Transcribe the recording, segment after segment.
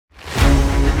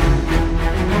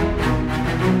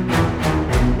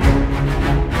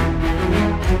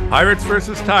Pirates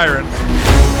versus Tyrants.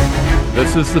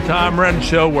 This is the Tom Renz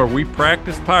Show, where we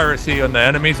practice piracy on the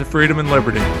enemies of freedom and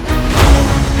liberty.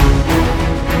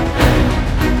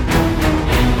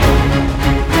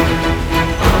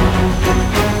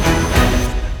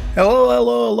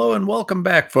 Hello, and welcome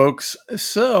back, folks.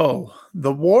 So,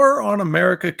 the war on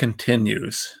America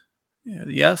continues.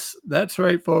 Yes, that's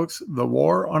right, folks. The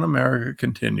war on America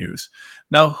continues.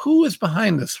 Now, who is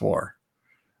behind this war?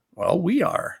 Well, we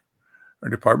are. Our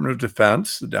Department of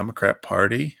Defense, the Democrat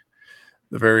Party,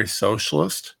 the various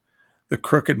socialists, the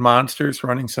crooked monsters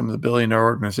running some of the billionaire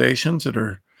organizations that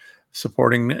are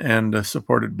supporting and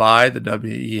supported by the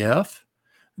WEF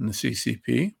and the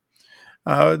CCP.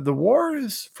 The war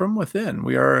is from within.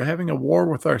 We are having a war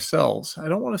with ourselves. I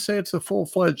don't want to say it's a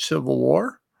full-fledged civil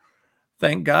war.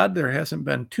 Thank God there hasn't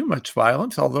been too much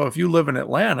violence, although if you live in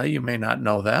Atlanta, you may not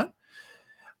know that.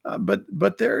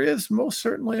 But there is most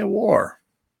certainly a war.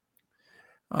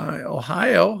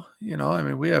 Ohio,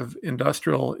 we have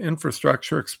industrial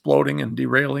infrastructure exploding and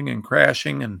derailing and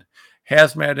crashing and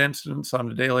hazmat incidents on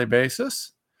a daily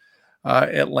basis.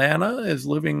 Atlanta is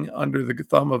living under the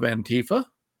thumb of Antifa.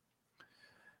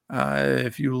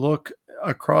 If you look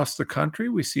across the country,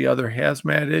 we see other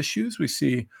hazmat issues. We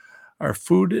see our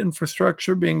food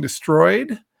infrastructure being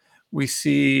destroyed. We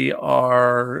see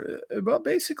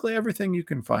basically everything you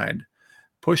can find.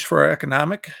 Push for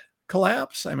economic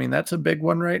collapse. That's a big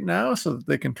one right now, so that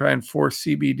they can try and force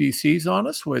CBDCs on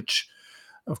us, which,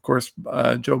 of course,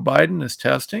 Joe Biden is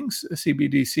testing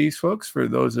CBDCs, folks. For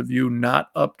those of you not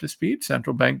up to speed,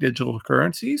 central bank digital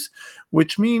currencies,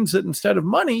 which means that instead of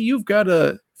money, you've got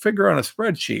a figure on a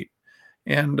spreadsheet.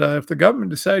 And if the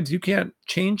government decides you can't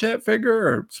change that figure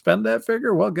or spend that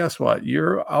figure, well, guess what?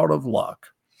 You're out of luck.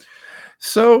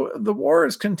 So the war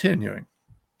is continuing.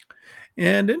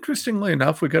 And interestingly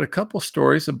enough, we got a couple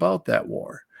stories about that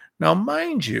war. Now,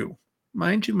 mind you,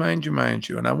 and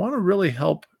I want to really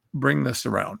help bring this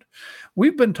around.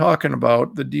 We've been talking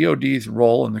about the DoD's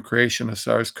role in the creation of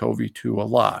SARS-CoV-2 a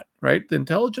lot, right? The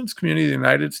intelligence community of the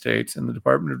United States and the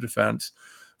Department of Defense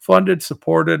funded,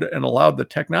 supported, and allowed the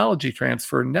technology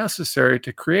transfer necessary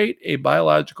to create a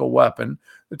biological weapon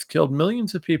that's killed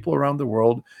millions of people around the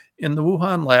world in the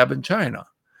Wuhan lab in China.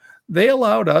 They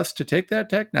allowed us to take that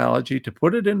technology, to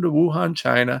put it into Wuhan,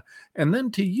 China, and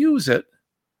then to use it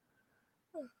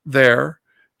there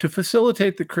to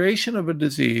facilitate the creation of a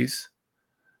disease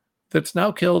that's now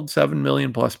killed 7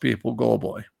 million plus people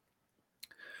globally.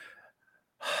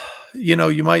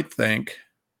 You might think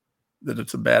that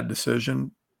it's a bad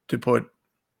decision to put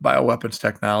bioweapons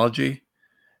technology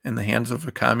in the hands of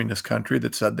a communist country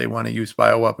that said they want to use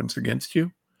bioweapons against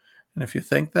you. And if you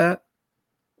think that,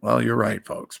 well, you're right,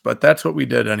 folks. But that's what we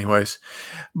did anyways.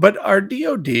 But our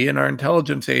DoD and our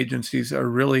intelligence agencies are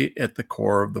really at the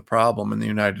core of the problem in the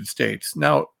United States.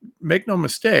 Now, make no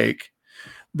mistake,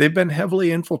 they've been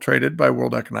heavily infiltrated by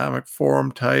World Economic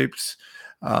Forum types,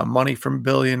 money from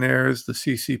billionaires, the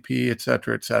CCP, et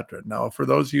cetera, et cetera. Now, for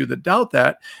those of you that doubt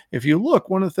that, if you look,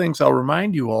 one of the things I'll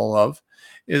remind you all of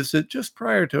is that just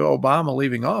prior to Obama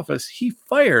leaving office, he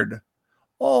fired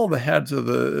all the heads of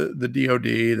the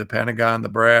DoD, the Pentagon, the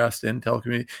brass, the intel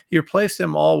community. He replaced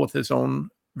them all with his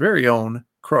very own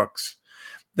crooks.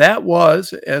 That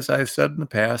was, as I've said in the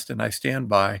past, and I stand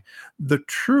by, the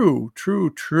true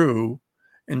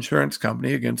insurance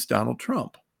company against Donald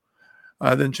Trump.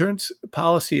 The insurance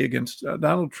policy against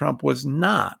Donald Trump was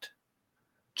not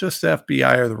just the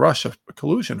FBI or the Russia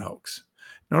collusion hoax.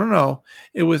 No.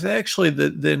 It was actually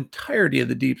the entirety of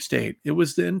the deep state. It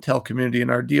was the intel community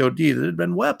and our DoD that had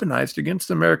been weaponized against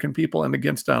the American people and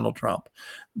against Donald Trump.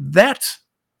 That's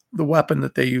the weapon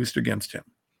that they used against him.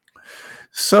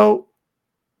 So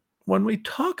when we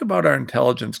talk about our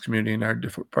intelligence community and our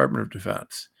Department of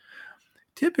Defense,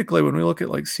 typically when we look at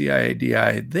like CIA,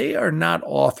 DI, they are not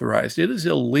authorized. It is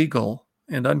illegal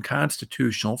and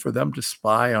unconstitutional for them to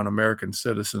spy on American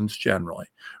citizens generally,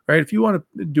 right? If you want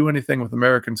to do anything with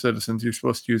American citizens, you're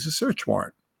supposed to use a search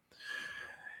warrant.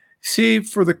 See,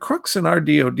 for the crooks in our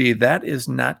DoD, that is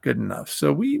not good enough.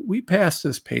 So we passed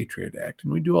this Patriot Act,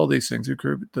 and we do all these things. We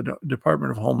create the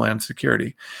Department of Homeland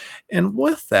Security. And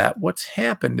with that, what's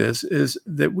happened is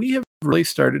that we have really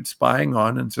started spying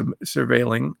on and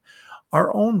surveilling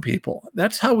our own people.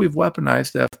 That's how we've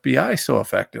weaponized the FBI so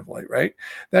effectively, right?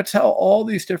 That's how all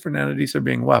these different entities are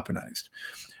being weaponized.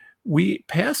 We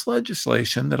passed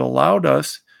legislation that allowed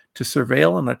us to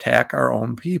surveil and attack our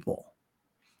own people.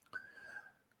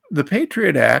 The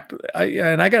Patriot Act,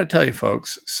 and I got to tell you,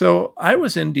 folks, so I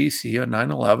was in D.C. on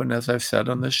 9/11, as I've said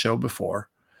on this show before,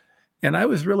 And I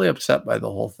was really upset by the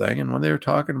whole thing. And when they were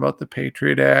talking about the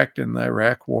Patriot Act and the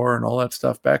Iraq War and all that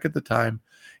stuff back at the time,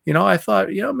 I thought,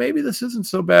 maybe this isn't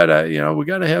so bad. We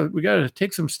got to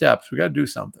take some steps. We got to do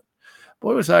something.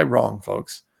 Boy, was I wrong,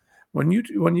 folks.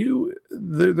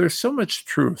 There's so much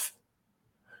truth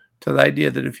to the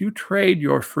idea that if you trade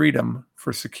your freedom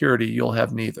for security, you'll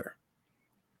have neither.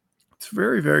 It's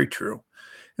very, very true.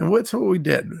 And that's what we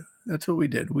did. That's what we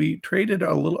did. We traded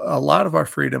a lot of our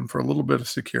freedom for a little bit of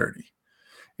security.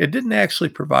 It didn't actually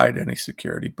provide any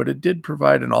security, but it did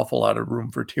provide an awful lot of room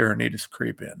for tyranny to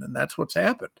creep in, and that's what's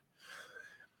happened.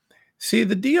 See,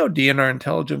 the DoD and our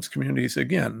intelligence communities,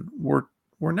 again, were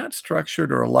not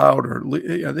structured or allowed, or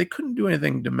they couldn't do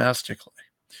anything domestically.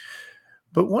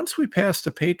 But once we passed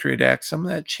the Patriot Act, some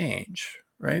of that changed,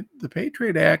 right? The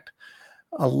Patriot Act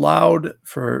allowed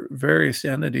for various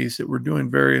entities that were doing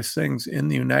various things in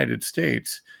the United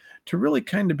States to really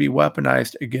kind of be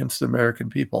weaponized against the American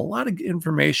people. A lot of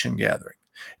information gathering.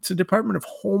 It's a Department of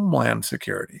Homeland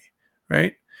Security,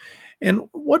 right? And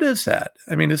what is that?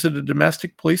 I mean, is it a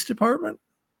domestic police department?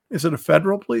 Is it a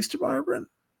federal police department?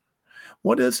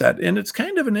 What is that? And it's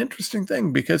kind of an interesting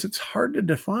thing because it's hard to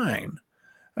define.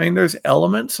 I mean, there's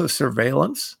elements of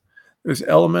surveillance. There's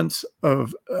elements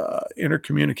of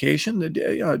intercommunication.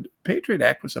 The Patriot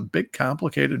Act was a big,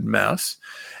 complicated mess.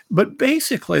 But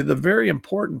basically, the very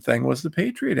important thing was the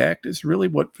Patriot Act is really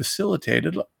what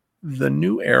facilitated the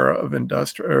new era of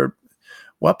industrial or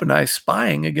weaponized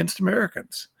spying against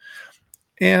Americans.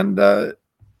 And as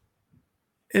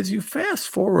you fast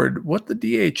forward, what the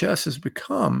DHS has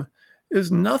become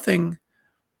is nothing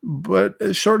but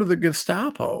short of the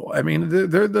Gestapo. I mean,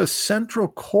 they're the central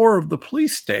core of the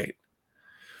police state.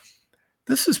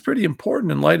 This is pretty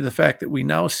important in light of the fact that we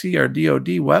now see our DoD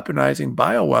weaponizing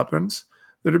bioweapons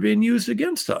that are being used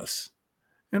against us.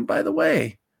 And by the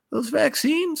way, those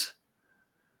vaccines,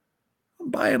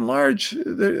 by and large,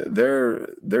 they're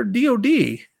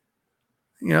DoD.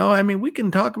 I mean, we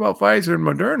can talk about Pfizer and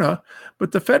Moderna,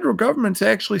 but the federal government's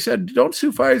actually said, don't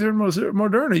sue Pfizer and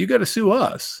Moderna. You got to sue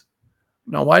us.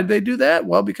 Now, why did they do that?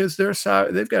 Well, because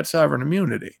they've got sovereign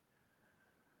immunity.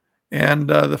 And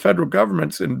the federal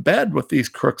government's in bed with these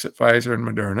crooks at Pfizer and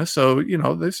Moderna. So,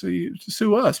 they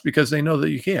sue us because they know that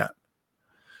you can't.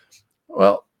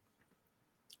 Well,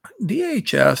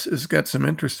 DHS has got some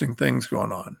interesting things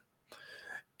going on.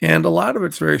 And a lot of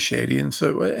it's very shady. And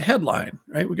so, headline,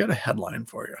 right? We got a headline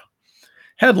for you.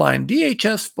 Headline: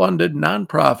 DHS-funded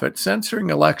nonprofit censoring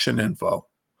election info.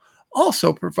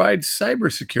 Also provides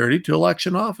cybersecurity to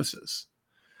election offices.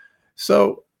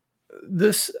 So,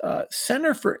 this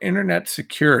Center for Internet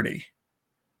Security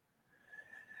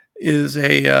is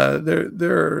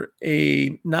they're a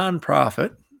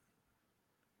nonprofit.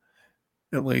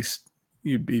 At least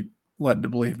you'd be led to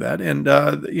believe that, and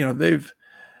they've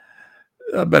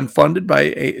been funded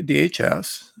by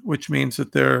DHS, which means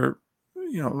that they're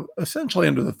essentially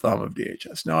under the thumb of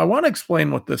DHS. Now, I want to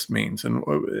explain what this means, and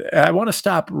I want to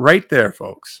stop right there,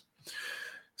 folks.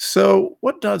 So,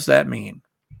 what does that mean?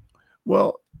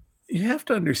 Well, you have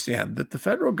to understand that the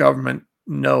federal government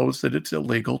knows that it's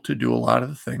illegal to do a lot of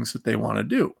the things that they want to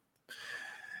do.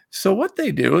 So what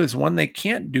they do is when they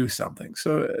can't do something.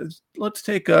 So let's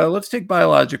take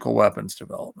biological weapons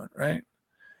development, right?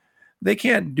 They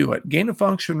can't do it. Gain of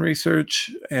function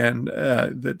research and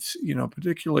that's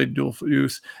particularly dual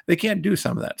use. They can't do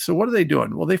some of that. So what are they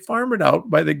doing? Well, they farm it out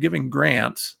by giving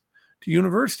grants to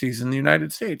universities in the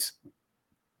United States.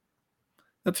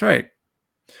 That's right.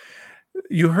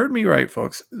 You heard me right,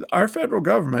 folks. Our federal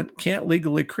government can't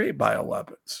legally create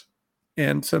bioweapons.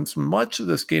 And since much of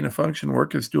this gain of function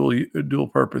work is dual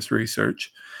purpose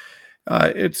research,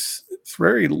 it's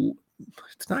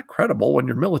not credible when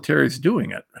your military is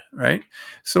doing it, right?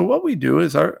 So what we do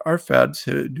is our feds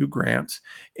do grants,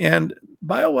 and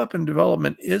bioweapon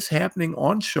development is happening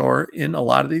onshore in a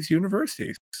lot of these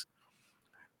universities.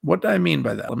 What do I mean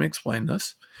by that? Let me explain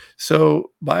this.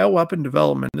 So bioweapon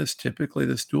development is typically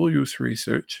this dual use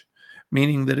research,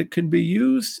 meaning that it can be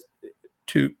used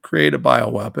to create a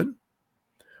bioweapon,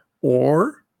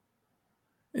 or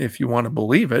if you want to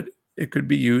believe it, it could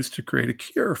be used to create a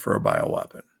cure for a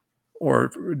bioweapon or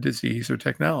for disease or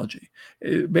technology.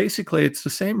 Basically, it's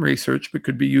the same research, but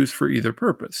could be used for either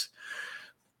purpose.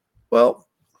 Well,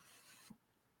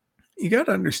 you got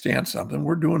to understand something.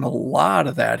 We're doing a lot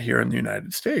of that here in the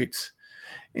United States.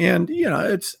 And,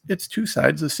 it's two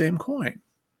sides of the same coin.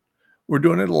 We're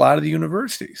doing it at a lot of the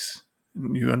universities.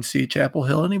 UNC Chapel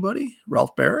Hill, anybody?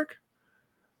 Ralph Barrick?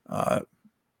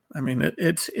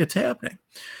 It's happening.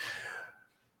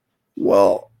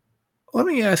 Well, let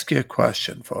me ask you a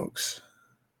question, folks.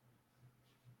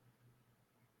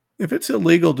 If it's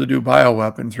illegal to do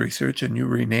bioweapons research and you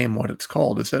rename what it's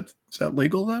called, is that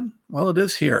legal then? Well, it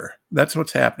is here. That's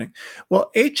what's happening.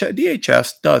 Well,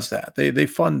 DHS does that. They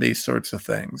fund these sorts of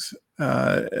things.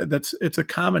 It's a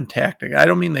common tactic. I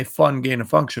don't mean they fund gain of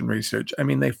function research. I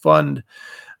mean they fund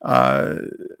uh,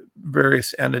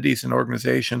 various entities and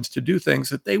organizations to do things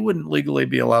that they wouldn't legally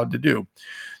be allowed to do.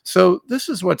 So this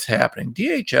is what's happening.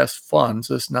 DHS funds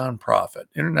this nonprofit,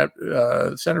 Internet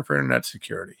Center for Internet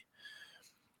Security.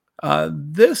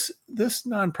 This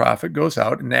nonprofit goes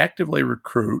out and actively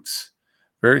recruits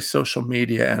various social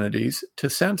media entities to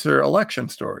censor election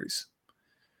stories.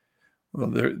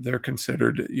 Well, they're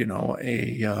considered,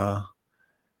 a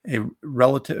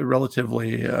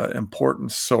relatively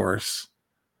important source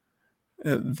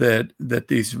that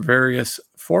these various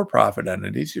for-profit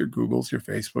entities, your Googles, your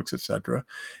Facebooks, etc.,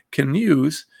 can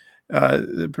use.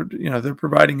 They're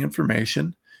providing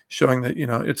information showing that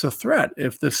it's a threat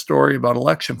if this story about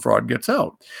election fraud gets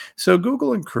out. So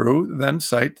Google and crew then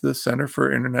cite the Center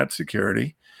for Internet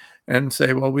Security and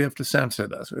say, well, we have to censor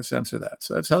this or censor that.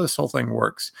 So that's how this whole thing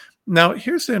works. Now,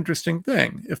 here's the interesting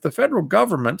thing. If the federal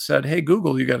government said, hey,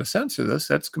 Google, you got to censor this,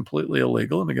 that's completely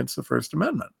illegal and against the First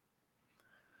Amendment.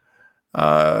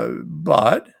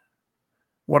 But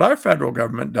what our federal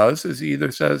government does is either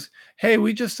says, hey,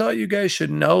 we just thought you guys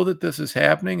should know that this is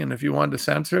happening, and if you wanted to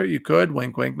censor it, you could,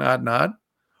 wink, wink, nod, nod.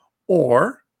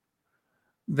 Or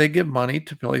they give money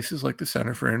to places like the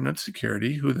Center for Internet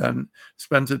Security, who then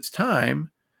spends its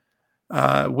time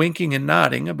winking and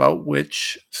nodding about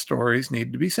which stories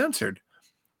need to be censored.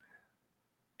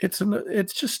 It's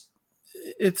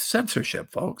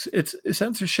censorship, folks. It's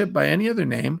censorship by any other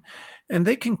name, and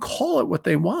they can call it what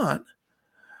they want.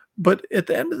 But at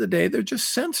the end of the day, they're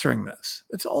just censoring this.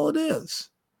 That's all it is.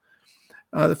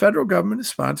 The federal government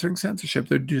is sponsoring censorship.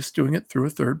 They're just doing it through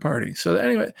a third party. So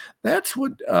anyway, that's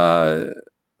what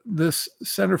this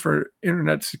Center for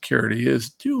Internet Security is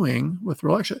doing with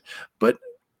election. But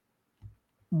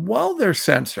while they're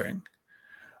censoring,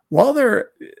 while they're,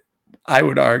 I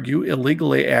would argue,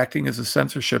 illegally acting as a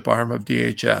censorship arm of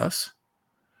DHS,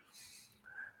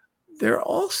 they're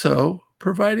also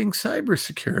providing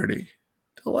cybersecurity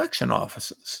to election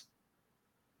offices.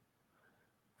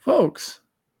 Folks,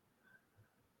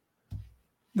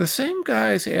 the same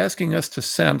guys asking us to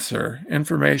censor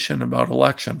information about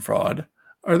election fraud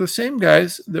are the same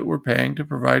guys that we're paying to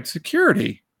provide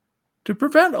security to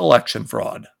prevent election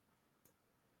fraud.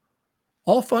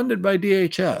 All funded by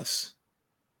DHS.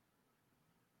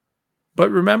 But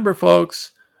remember,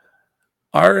 folks,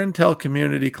 our intel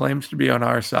community claims to be on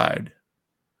our side.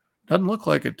 Doesn't look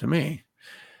like it to me.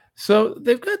 So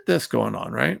they've got this going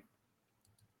on, right?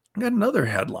 Got another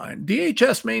headline.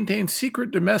 DHS maintains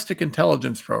secret domestic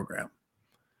intelligence program.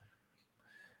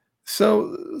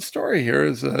 So the story here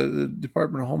is the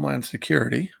Department of Homeland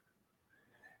Security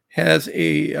has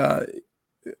a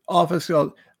office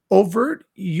called Overt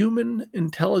Human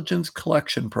Intelligence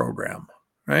Collection Program,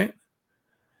 right?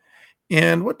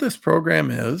 And what this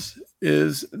program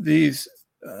is these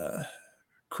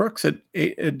crooks at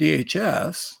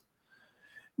DHS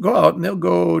go out and they'll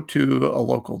go to a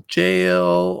local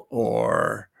jail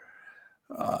or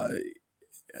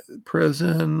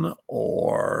prison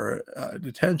or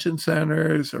detention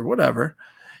centers or whatever,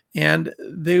 and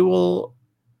they will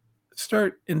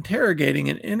start interrogating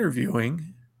and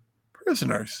interviewing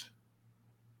prisoners.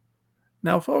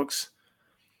 Now, folks,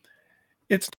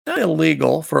 it's not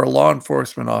illegal for a law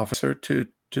enforcement officer to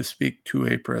speak to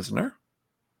a prisoner,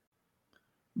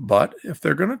 but if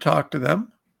they're going to talk to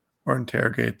them or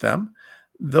interrogate them,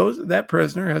 that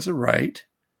prisoner has a right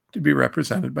to be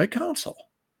represented by counsel.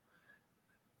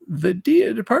 The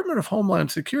Department of Homeland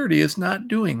Security is not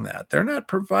doing that. They're not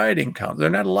providing counsel. They're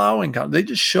not allowing counsel. They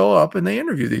just show up and they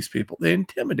interview these people. They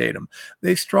intimidate them.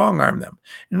 They strong arm them.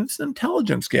 And it's an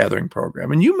intelligence gathering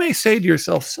program. And you may say to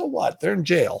yourself, so what? They're in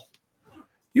jail.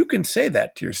 You can say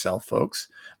that to yourself, folks.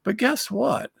 But guess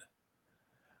what?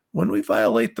 When we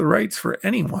violate the rights for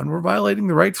anyone, we're violating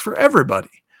the rights for everybody.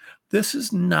 This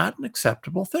is not an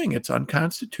acceptable thing. It's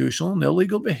unconstitutional and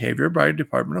illegal behavior by the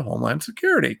Department of Homeland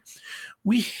Security.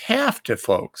 We have to,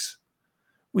 folks.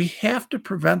 We have to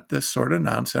prevent this sort of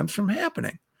nonsense from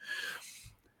happening.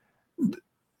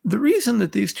 The reason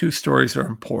that these two stories are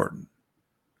important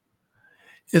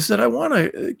is that I want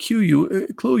to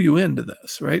clue you into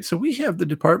this, right? So we have the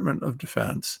Department of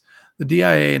Defense, the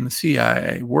DIA and the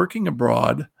CIA working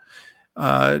abroad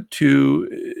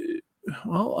to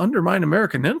undermine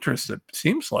American interests, it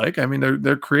seems like. I mean,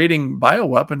 they're creating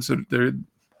bioweapons that they're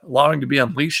allowing to be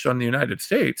unleashed on the United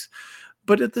States.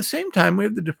 But at the same time, we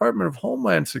have the Department of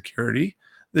Homeland Security,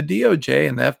 the DOJ,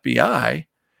 and the FBI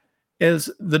is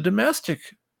the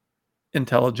domestic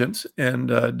intelligence and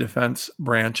defense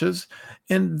branches,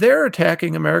 and they're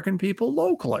attacking American people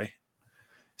locally.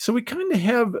 So we kind of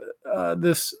have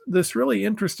this really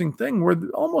interesting thing where the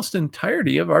almost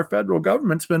entirety of our federal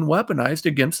government's been weaponized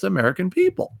against the American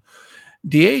people.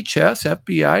 DHS,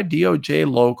 FBI,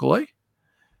 DOJ locally,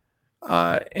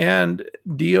 and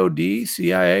DOD,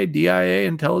 CIA, DIA,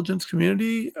 intelligence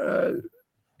community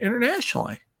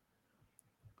internationally.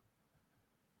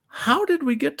 How did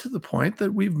we get to the point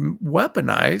that we've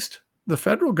weaponized the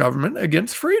federal government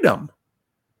against freedom?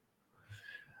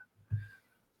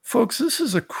 Folks, this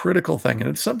is a critical thing, and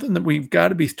it's something that we've got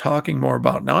to be talking more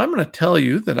about. Now, I'm going to tell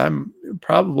you that I'm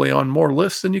probably on more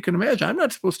lists than you can imagine. I'm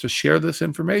not supposed to share this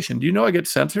information. Do you know I get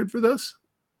censored for this?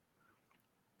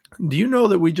 Do you know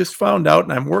that we just found out,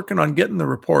 and I'm working on getting the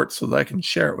report so that I can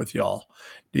share it with y'all?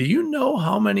 Do you know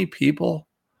how many people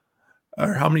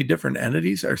or how many different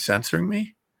entities are censoring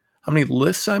me? How many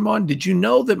lists I'm on? Did you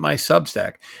know that my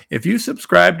Substack, if you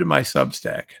subscribe to my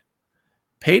Substack,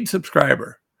 paid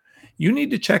subscriber, you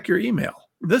need to check your email.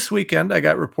 This weekend, I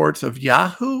got reports of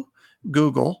Yahoo,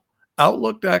 Google,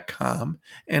 Outlook.com,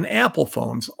 and Apple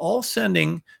phones all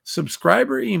sending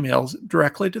subscriber emails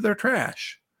directly to their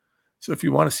trash. So if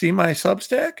you want to see my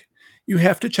Substack, you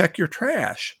have to check your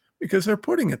trash because they're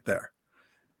putting it there.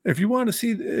 If you want to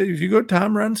see, if you go to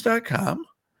TomRuns.com,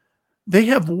 they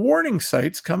have warning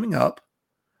sites coming up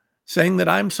saying that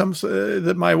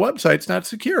that my website's not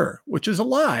secure, which is a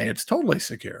lie. It's totally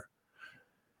secure.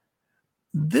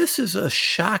 This is a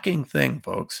shocking thing,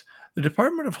 folks. The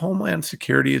Department of Homeland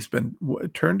Security has been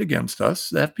turned against us.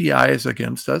 The FBI is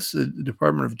against us. The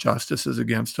Department of Justice is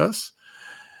against us.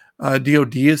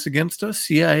 DOD is against us.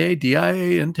 CIA,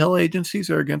 DIA, intel agencies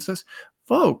are against us.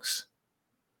 Folks,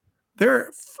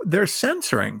 they're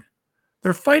censoring.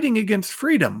 They're fighting against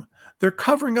freedom. They're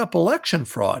covering up election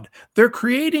fraud. They're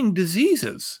creating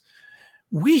diseases.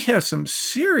 We have some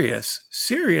serious,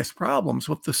 serious problems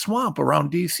with the swamp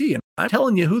around DC. And I'm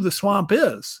telling you who the swamp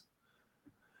is.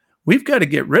 We've got to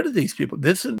get rid of these people.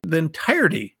 The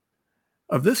entirety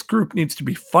of this group needs to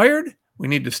be fired. We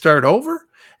need to start over.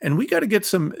 And we got to get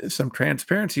some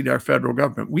transparency to our federal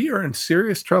government. We are in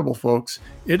serious trouble, folks.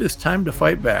 It is time to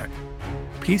fight back.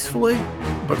 Peacefully,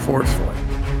 but forcefully.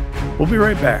 We'll be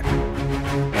right back.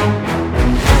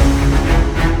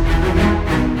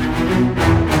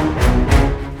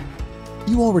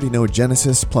 You already know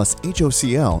Genesis plus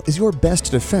HOCl is your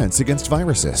best defense against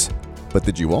viruses. But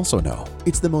did you also know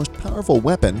it's the most powerful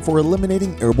weapon for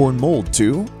eliminating airborne mold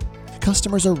too?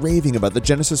 Customers are raving about the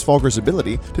Genesis fogger's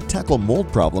ability to tackle mold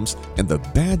problems and the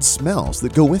bad smells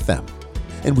that go with them.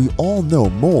 And we all know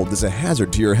mold is a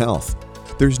hazard to your health.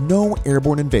 There's no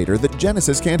airborne invader that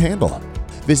Genesis can't handle.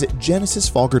 Visit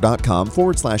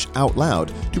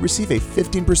genesisfogger.com/OUTLOUD to receive a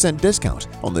 15% discount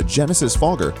on the Genesis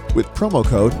Fogger with promo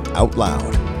code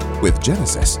OUTLOUD. With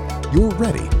Genesis, you're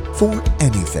ready for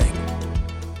anything.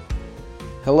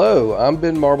 Hello, I'm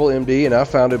Ben Marble, MD, and I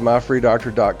founded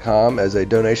MyFreeDoctor.com as a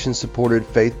donation-supported,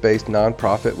 faith-based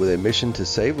nonprofit with a mission to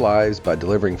save lives by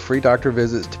delivering free doctor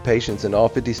visits to patients in all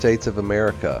 50 states of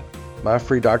America.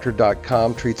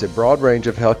 MyFreeDoctor.com treats a broad range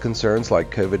of health concerns like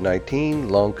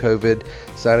COVID-19, long COVID,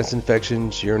 sinus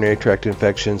infections, urinary tract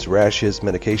infections, rashes,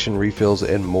 medication refills,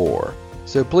 and more.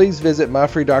 So please visit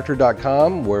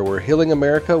MyFreeDoctor.com, where we're healing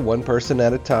America one person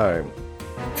at a time.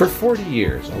 For 40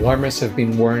 years, alarmists have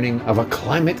been warning of a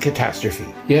climate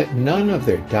catastrophe, yet none of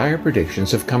their dire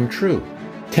predictions have come true.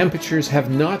 Temperatures have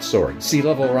not soared, sea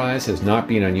level rise has not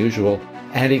been unusual,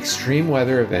 and extreme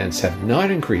weather events have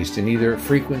not increased in either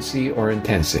frequency or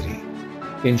intensity.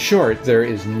 In short, there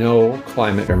is no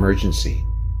climate emergency.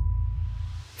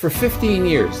 For 15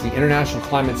 years, the International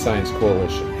Climate Science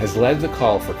Coalition has led the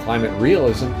call for climate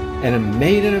realism and a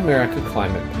Made in America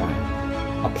climate plan.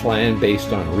 A plan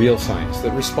based on real science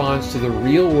that responds to the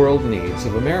real-world needs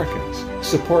of Americans,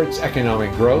 supports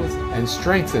economic growth, and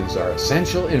strengthens our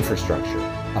essential infrastructure.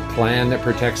 A plan that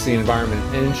protects the environment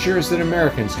and ensures that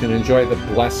Americans can enjoy the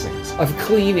blessings of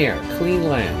clean air, clean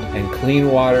land, and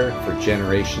clean water for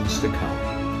generations to come.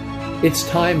 It's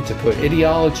time to put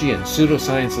ideology and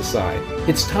pseudoscience aside.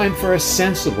 It's time for a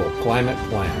sensible climate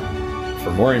plan. For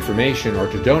more information or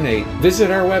to donate, visit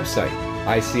our website,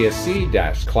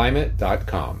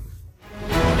 icsc-climate.com.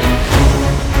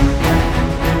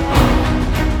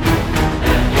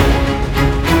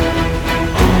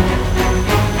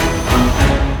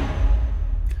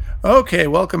 Okay,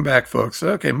 welcome back, folks.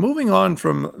 Okay, moving on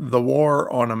from the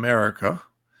war on America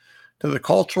to the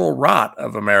cultural rot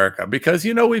of America, because,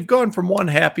 you know, we've gone from one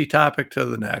happy topic to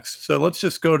the next. So let's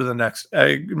just go to the next.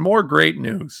 More great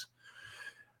news.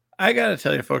 I got to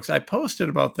tell you, folks, I posted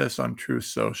about this on Truth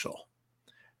Social.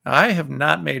 I have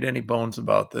not made any bones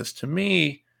about this. To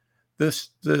me, this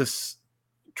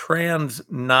trans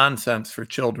nonsense for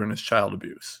children is child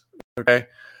abuse. Okay.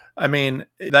 I mean,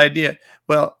 the idea,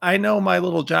 well, I know my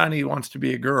little Johnny wants to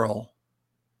be a girl.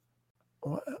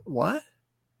 What?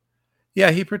 Yeah,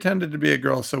 he pretended to be a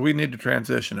girl, so we need to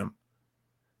transition him.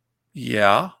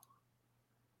 Yeah.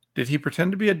 Did he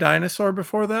pretend to be a dinosaur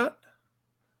before that?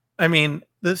 I mean,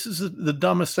 this is the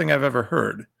dumbest thing I've ever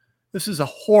heard. This is a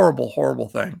horrible, horrible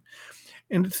thing.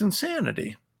 And it's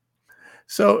insanity.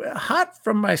 So, hot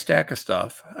from my stack of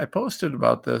stuff, I posted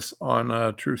about this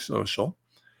on Truth Social.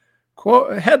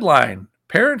 Quote, headline,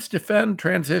 parents defend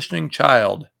transitioning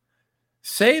child.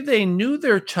 Say they knew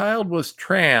their child was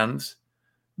trans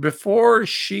before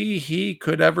he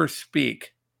could ever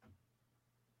speak.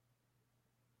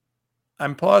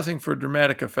 I'm pausing for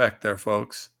dramatic effect there,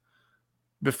 folks.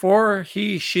 Before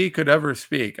she could ever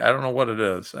speak. I don't know what it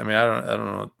is. I mean, I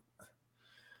don't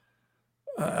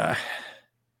know.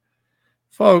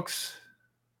 Folks,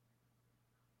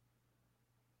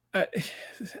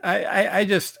 I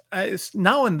just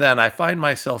now and then I find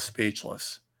myself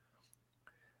speechless.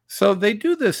 So they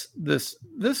do this. This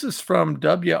is from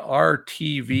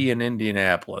WRTV in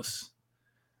Indianapolis.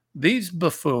 These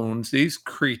buffoons, these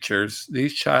creatures,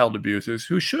 these child abusers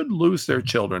who should lose their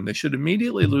children. They should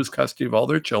immediately lose custody of all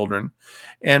their children.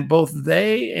 And both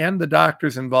they and the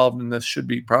doctors involved in this should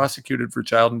be prosecuted for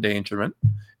child endangerment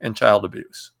and child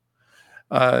abuse.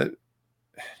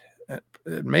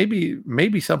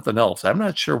 Maybe something else. I'm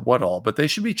not sure what all, but they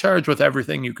should be charged with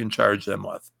everything you can charge them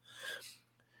with.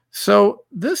 So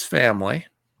this family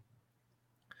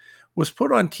was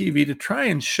put on TV to try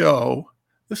and show,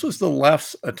 this was the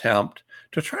left's attempt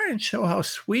to try and show how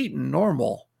sweet and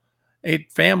normal a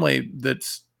family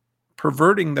that's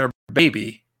perverting their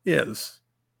baby is.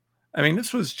 I mean,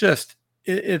 this was just,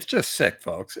 it's just sick,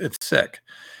 folks. It's sick.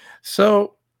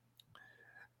 So,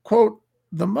 quote,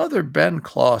 the mother, Ben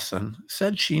Clausen,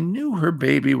 said she knew her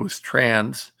baby was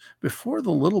trans before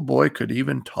the little boy could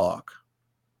even talk.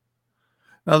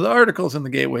 Now, the article's in the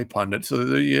Gateway Pundit, so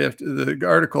the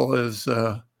article is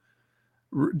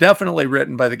definitely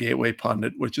written by the Gateway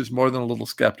Pundit, which is more than a little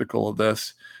skeptical of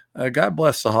this. God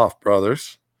bless the Hoff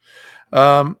brothers.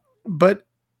 But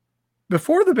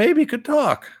before the baby could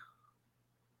talk,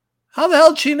 how the hell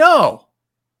did she know?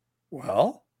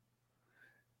 Well,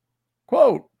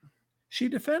 quote, she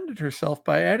defended herself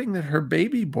by adding that her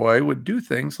baby boy would do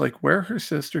things like wear his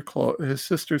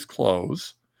sister's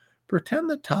clothes, pretend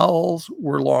that towels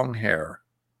were long hair.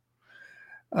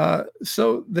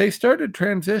 So they started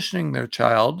transitioning their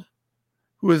child,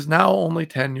 who is now only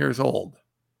 10 years old.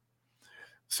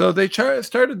 So they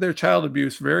started their child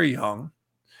abuse very young.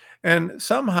 And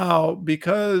somehow,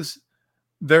 because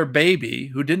their baby,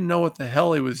 who didn't know what the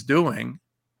hell he was doing,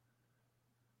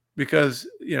 because,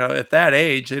 at that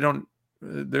age,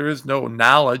 there is no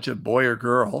knowledge of boy or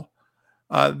girl.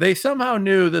 They somehow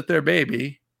knew that their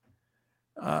baby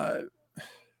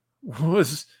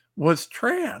was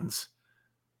trans.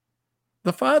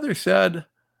 The father said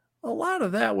a lot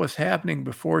of that was happening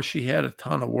before she had a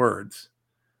ton of words.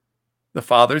 The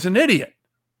father's an idiot.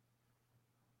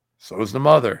 So is the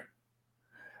mother.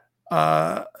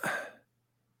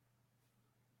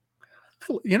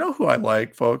 You know who I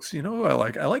like, folks? You know who I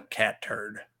like? I like Cat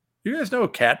Turd. You guys know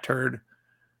Cat Turd?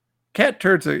 Cat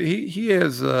Turd's he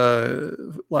has a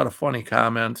lot of funny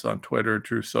comments on Twitter,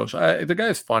 Truth Social. The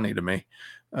guy's funny to me.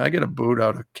 I get a boot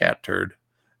out of Cat Turd.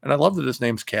 And I love that his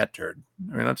name's Cat Turd.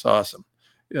 I mean, that's awesome.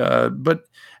 But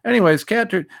anyways,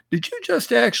 Cat Turd, did you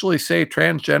just actually say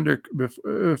transgender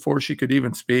before she could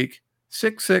even speak?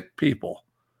 Sick people.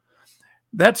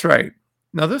 That's right.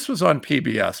 Now, this was on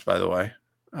PBS, by the way.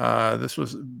 This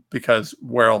was because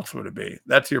where else would it be?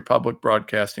 That's your public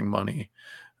broadcasting money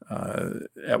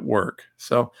at work.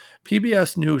 So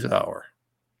PBS NewsHour.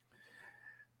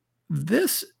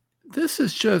 This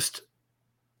is just,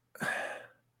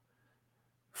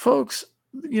 folks,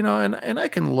 and I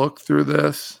can look through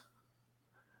this,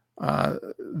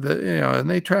 and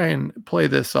they try and play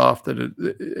this off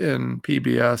in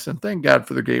PBS, and thank God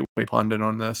for the Gateway Pundit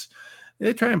on this.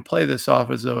 They try and play this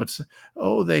off as though it's,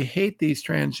 they hate these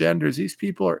transgenders. These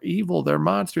people are evil. They're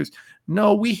monsters.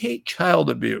 No, we hate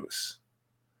child abuse.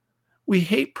 We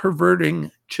hate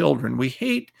perverting children. We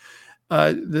hate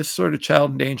this sort of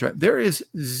child endangerment. There is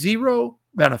zero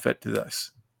benefit to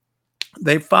this.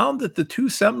 They found that the two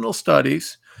seminal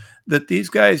studies that these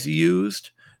guys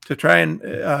used to try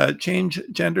and change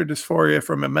gender dysphoria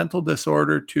from a mental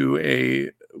disorder to a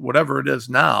whatever it is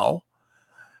now,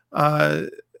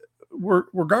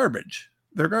 were garbage.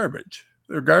 They're garbage.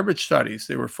 They're garbage studies.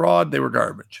 They were fraud. They were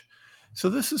garbage. So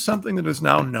this is something that is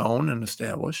now known and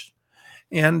established.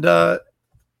 And I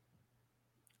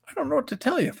don't know what to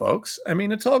tell you, folks. I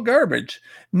mean, it's all garbage.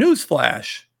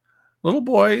 Newsflash: little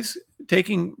boys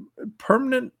taking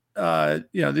permanent,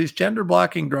 these gender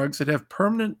blocking drugs that have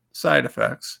permanent side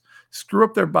effects, screw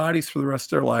up their bodies for the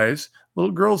rest of their lives.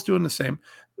 Little girls doing the same.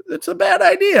 It's a bad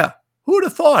idea. Who would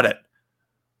have thought it?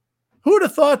 Who would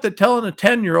have thought that telling a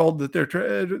 10-year-old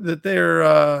that they're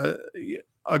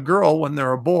a girl when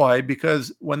they're a boy,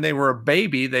 because when they were a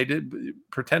baby they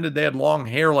pretended they had long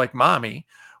hair like mommy,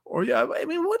 or I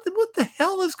mean, what the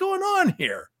hell is going on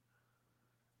here?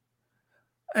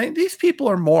 I mean, these people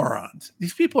are morons.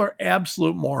 These people are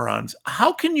absolute morons.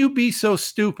 How can you be so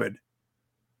stupid?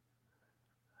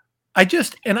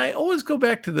 I always go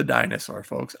back to the dinosaur,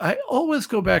 folks. I always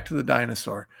go back to the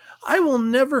dinosaur. I will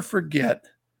never forget.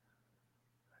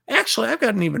 Actually, I've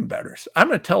got an even better. I'm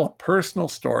going to tell a personal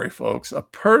story, folks. A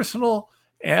personal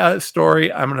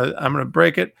story. I'm going to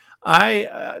break it.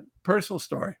 Personal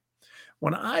story.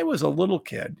 When I was a little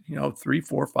kid, 3,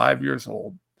 4, 5 years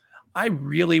old, I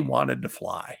really wanted to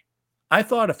fly. I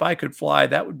thought if I could fly,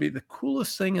 that would be the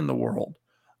coolest thing in the world.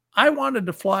 I wanted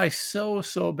to fly so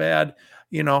bad,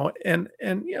 and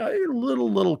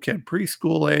little kid,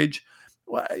 preschool age.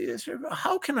 Well,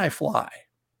 how can I fly?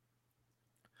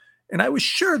 And I was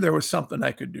sure there was something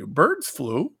I could do. Birds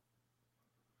flew.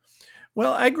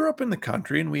 Well, I grew up in the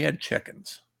country and we had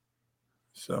chickens.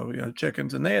 So,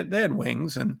 chickens, and they had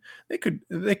wings, and they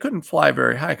couldn't fly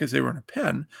very high because they were in a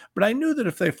pen. But I knew that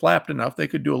if they flapped enough, they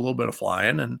could do a little bit of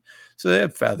flying. And so they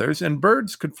had feathers, and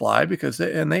birds could fly because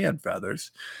they had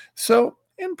feathers. So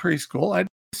in preschool, I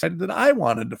decided that I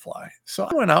wanted to fly. So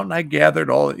I went out and I gathered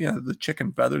all, the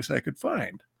chicken feathers I could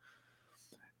find.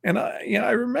 And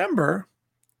I remember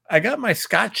I got my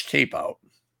Scotch tape out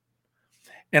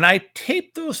and I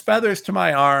taped those feathers to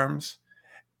my arms.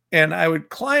 And I would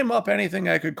climb up anything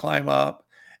I could climb up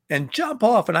and jump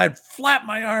off, and I'd flap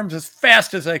my arms as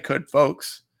fast as I could,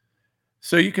 folks.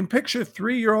 So you can picture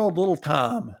 3-year-old little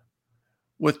Tom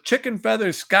with chicken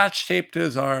feathers Scotch taped to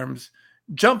his arms,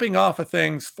 jumping off of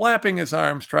things, flapping his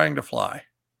arms, trying to fly.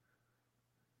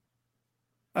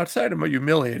 Outside of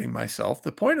humiliating myself,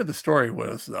 the point of the story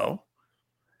was, though,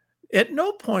 at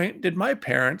no point did my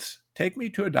parents take me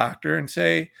to a doctor and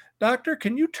say, "Doctor,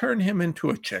 can you turn him into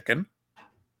a chicken?"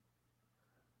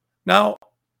 Now,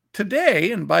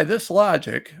 today, and by the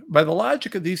logic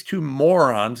of these two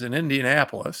morons in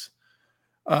Indianapolis,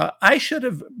 I should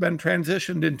have been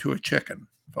transitioned into a chicken,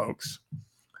 folks.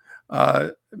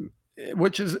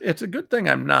 It's a good thing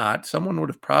I'm not. Someone would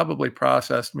have probably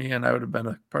processed me, and I would have been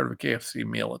a part of a KFC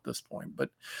meal at this point. But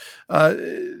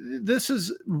this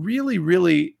is really,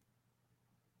 really,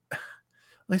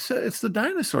 like I said, it's the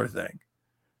dinosaur thing.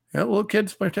 Little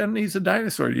kids pretend he's a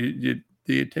dinosaur. Do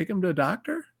you take him to a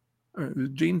doctor?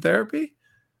 Gene therapy?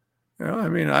 I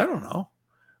mean, I don't know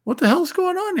what the hell's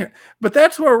going on here, but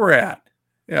that's where we're at.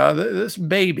 This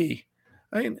baby.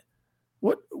 I mean,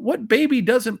 what baby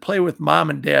doesn't play with mom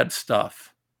and dad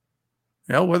stuff?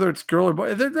 Whether it's girl or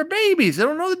boy, they're babies. They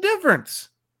don't know the difference.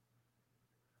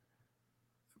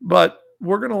 But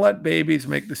we're going to let babies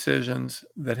make decisions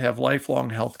that have lifelong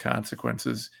health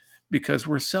consequences because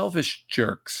we're selfish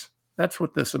jerks. That's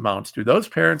what this amounts to. Those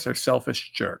parents are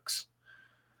selfish jerks.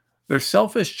 They're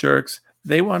selfish jerks.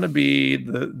 They want to be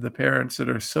the parents that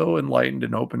are so enlightened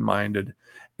and open-minded,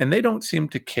 and they don't seem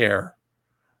to care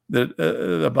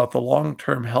about the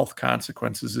long-term health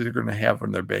consequences that they're going to have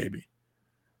on their baby.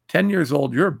 10 years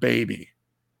old, you're a baby.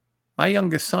 My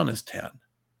youngest son is 10.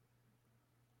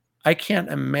 I can't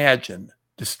imagine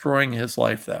destroying his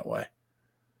life that way.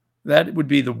 That would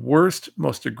be the worst,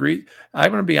 most egregious.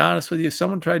 I'm going to be honest with you. If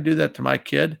someone tried to do that to my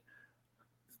kid,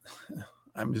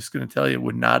 I'm just going to tell you, it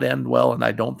would not end well, and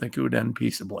I don't think it would end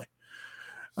peaceably.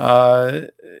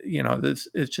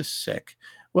 It's just sick.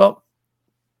 Well,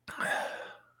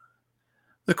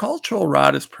 the cultural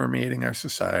rot is permeating our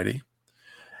society.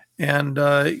 And,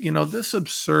 this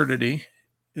absurdity,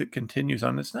 it continues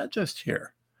on. It's not just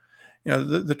here.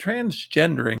 The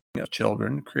transgendering of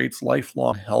children creates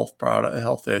lifelong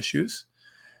health issues.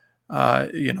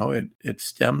 It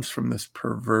stems from this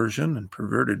perversion and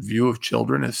perverted view of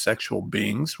children as sexual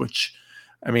beings, which,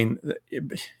 I mean,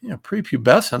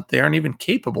 prepubescent, they aren't even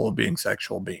capable of being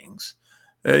sexual beings,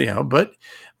 but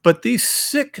these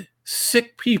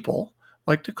sick people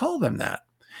like to call them that.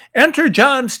 Enter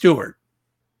Jon Stewart.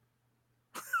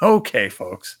 Okay,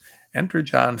 folks, enter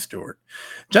Jon Stewart.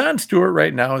 Jon Stewart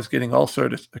right now is getting all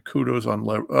sorts of kudos on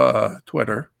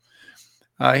Twitter.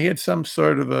 He had some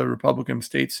sort of a Republican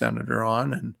state senator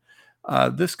on, and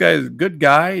This guy's a good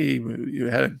guy. He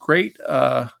had a great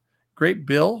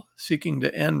bill seeking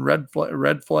to end red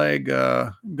flag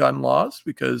gun laws,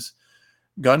 because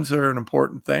guns are an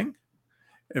important thing.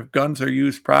 If guns are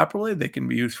used properly, they can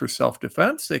be used for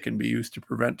self-defense. They can be used to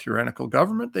prevent tyrannical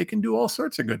government. They can do all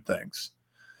sorts of good things.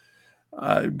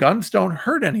 Guns don't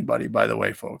hurt anybody, by the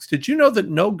way, folks. Did you know that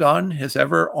no gun has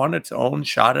ever on its own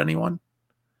shot anyone?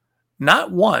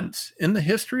 Not once in the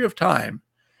history of time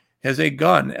has a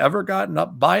gun ever gotten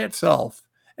up by itself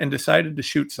and decided to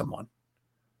shoot someone.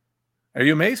 Are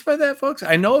you amazed by that, folks?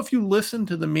 I know if you listen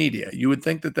to the media, you would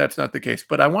think that that's not the case.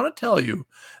 But I want to tell you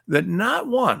that not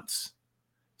once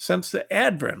since the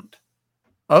advent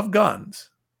of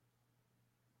guns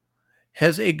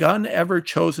has a gun ever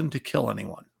chosen to kill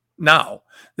anyone. Now,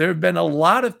 there have been a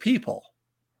lot of people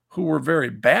who were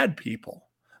very bad people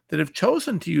that have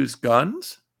chosen to use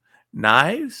guns,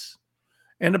 knives,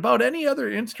 and about any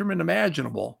other instrument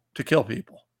imaginable to kill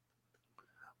people.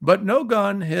 But no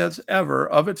gun has ever,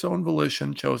 of its own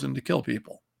volition, chosen to kill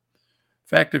people.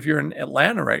 In fact, if you're in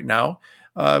Atlanta right now,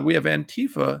 we have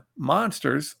Antifa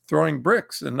monsters throwing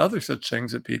bricks and other such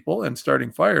things at people and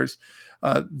starting fires.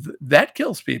 That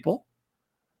kills people.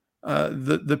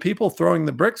 The people throwing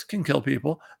the bricks can kill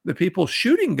people. The people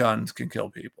shooting guns can kill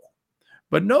people.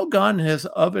 But no gun has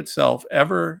of itself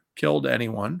ever killed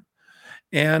anyone.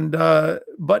 And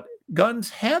but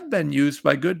guns have been used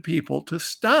by good people to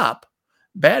stop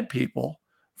bad people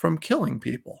from killing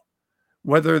people.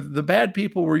 Whether the bad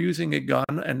people were using a gun,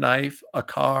 a knife, a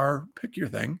car, pick your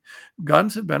thing,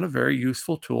 guns have been a very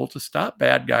useful tool to stop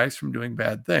bad guys from doing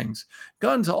bad things.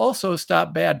 Guns also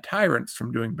stop bad tyrants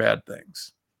from doing bad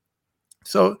things.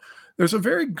 So there's a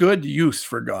very good use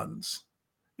for guns,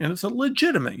 and it's a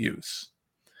legitimate use.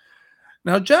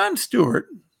 Now, Jon Stewart,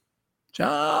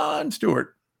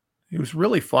 he was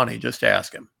really funny. Just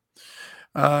ask him.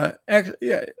 I'm going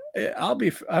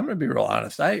to be real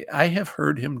honest. I have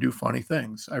heard him do funny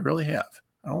things. I really have.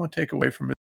 I don't want to take away from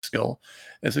his skill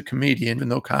as a comedian, even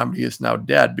though comedy is now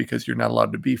dead because you're not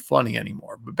allowed to be funny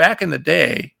anymore. But back in the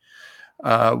day,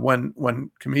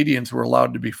 when comedians were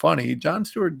allowed to be funny, Jon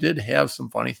Stewart did have some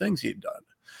funny things he'd done.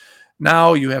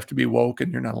 Now you have to be woke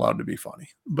and you're not allowed to be funny.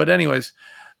 But anyways,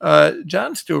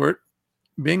 Jon Stewart,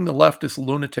 being the leftist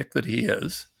lunatic that he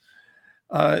is,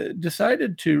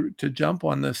 decided to jump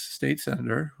on this state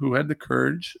senator who had the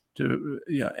courage to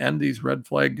end these red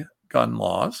flag gun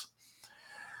laws.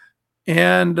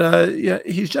 And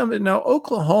he's jumping. Now,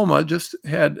 Oklahoma just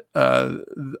had a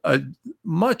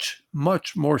much,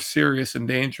 much more serious and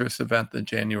dangerous event than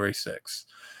January 6th.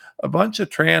 A bunch of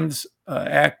trans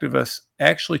activists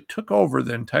actually took over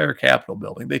the entire Capitol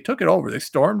building. They took it over. They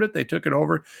stormed it. They took it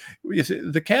over. You see,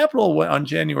 the Capitol on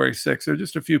January 6th, there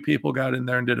just a few people got in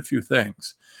there and did a few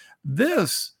things.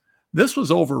 This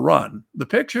was overrun. The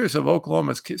pictures of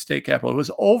Oklahoma's state capitol was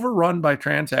overrun by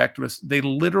trans activists. They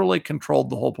literally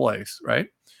controlled the whole place, right?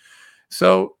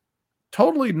 So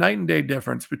totally night and day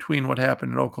difference between what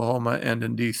happened in Oklahoma and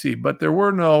in D.C., but there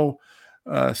were no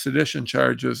sedition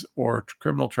charges or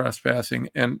criminal trespassing,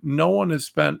 and no one has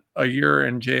spent a year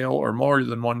in jail or more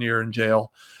than 1 year in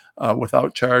jail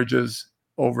without charges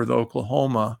over the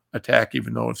Oklahoma attack,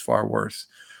 even though it's far worse.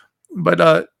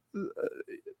 But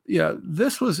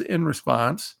this was in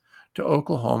response to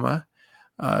Oklahoma,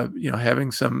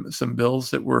 having some bills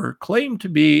that were claimed to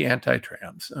be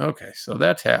anti-trans. Okay, so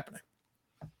that's happening.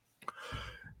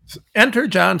 So enter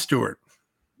Jon Stewart.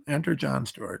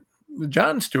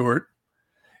 Jon Stewart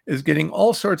is getting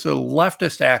all sorts of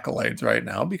leftist accolades right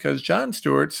now because Jon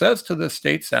Stewart says to the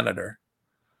state senator,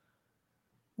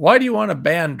 "Why do you want to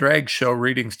ban drag show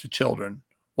readings to children?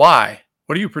 Why?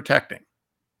 What are you protecting?"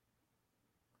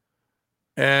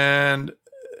 And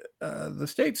the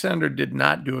state senator did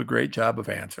not do a great job of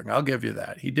answering. I'll give you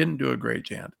that. He didn't do a great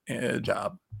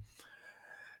job.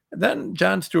 Then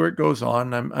Jon Stewart goes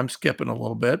on. I'm skipping a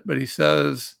little bit, but he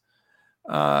says,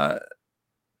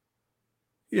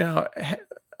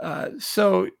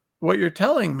 so what you're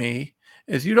telling me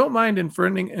is you don't mind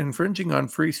infringing on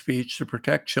free speech to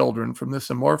protect children from this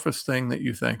amorphous thing that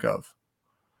you think of.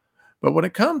 But when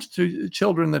it comes to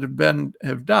children that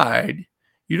have died,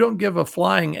 you don't give a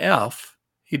flying F.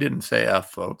 He didn't say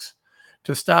F, folks,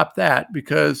 to stop that,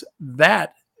 because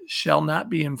that shall not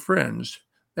be infringed.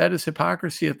 That is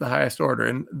hypocrisy at the highest order.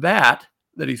 And that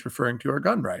he's referring to are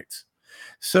gun rights.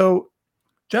 So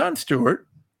Jon Stewart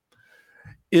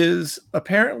is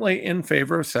apparently in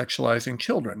favor of sexualizing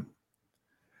children.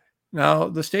 Now,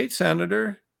 the state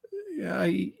senator,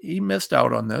 he missed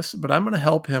out on this, but I'm going to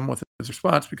help him with his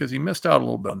response because he missed out a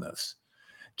little bit on this.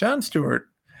 Jon Stewart,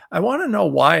 I want to know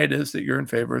why it is that you're in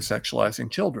favor of sexualizing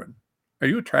children. Are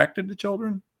you attracted to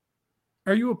children?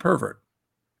 Are you a pervert?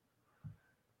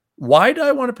 Why do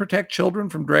I want to protect children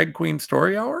from Drag Queen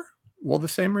Story Hour? Well, the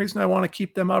same reason I want to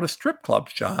keep them out of strip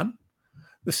clubs, John.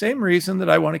 The same reason that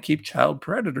I want to keep child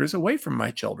predators away from my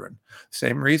children.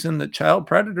 Same reason that child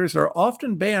predators are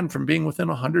often banned from being within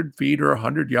 100 feet or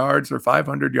 100 yards or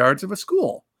 500 yards of a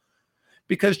school.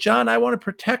 Because, John, I want to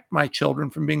protect my children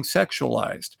from being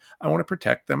sexualized. I want to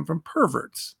protect them from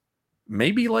perverts.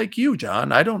 Maybe like you,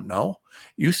 John, I don't know.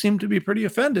 You seem to be pretty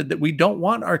offended that we don't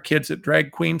want our kids at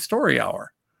Drag Queen Story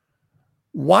Hour.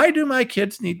 Why do my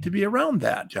kids need to be around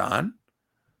that, John?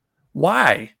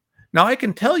 Why? Now, I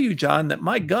can tell you, John, that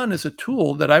my gun is a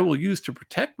tool that I will use to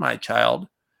protect my child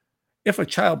if a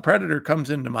child predator comes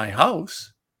into my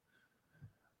house.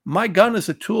 My gun is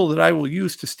a tool that I will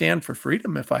use to stand for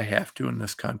freedom if I have to in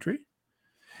this country.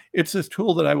 It's a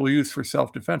tool that I will use for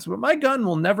self-defense. But my gun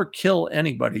will never kill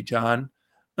anybody, John,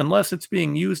 unless it's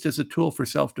being used as a tool for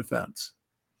self-defense.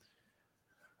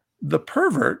 The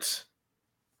perverts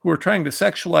who are trying to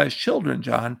sexualize children,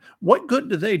 John, what good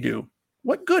do they do?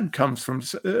 What good comes from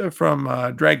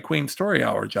Drag Queen Story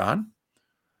Hour, John?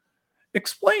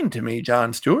 Explain to me,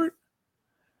 Jon Stewart.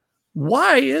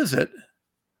 Why is it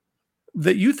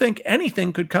that you think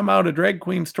anything could come out of Drag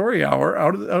Queen Story Hour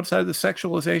outside the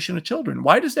sexualization of children?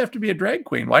 Why does it have to be a drag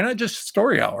queen? Why not just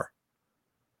Story Hour?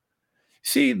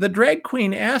 See, the drag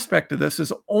queen aspect of this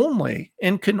is only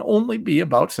and can only be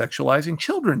about sexualizing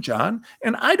children, John.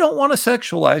 And I don't want to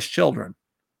sexualize children.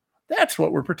 That's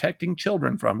what we're protecting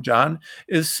children from, John,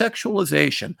 is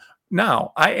sexualization.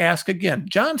 Now, I ask again,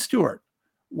 Jon Stewart,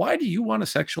 why do you want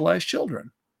to sexualize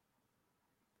children?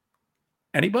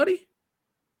 Anybody?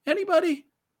 Anybody?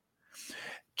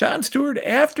 Jon Stewart,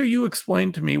 after you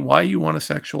explain to me why you want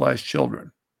to sexualize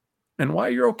children and why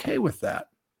you're okay with that,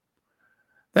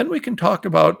 then we can talk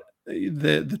about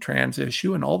the trans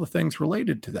issue and all the things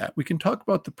related to that. We can talk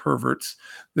about the perverts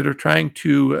that are trying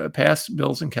to pass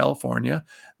bills in California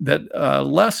that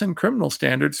lessen criminal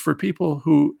standards for people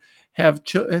who have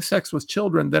sex with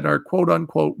children that are quote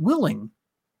unquote willing.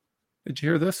 Did you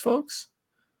hear this, folks?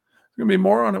 There's going to be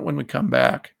more on it when we come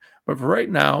back. But for right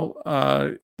now,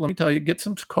 let me tell you, get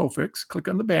some Cofix. Click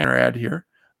on the banner ad here.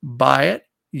 Buy it.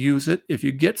 Use it if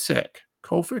you get sick.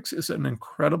 Cofix is an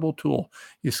incredible tool.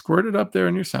 You squirt it up there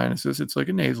in your sinuses. It's like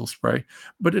a nasal spray,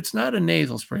 but it's not a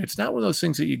nasal spray. It's not one of those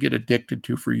things that you get addicted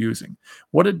to for using.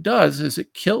 What it does is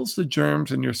it kills the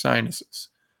germs in your sinuses.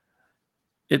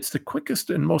 It's the quickest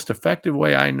and most effective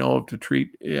way I know of to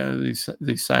treat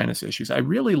these sinus issues. I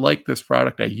really like this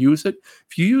product. I use it.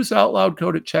 If you use OUTLOUD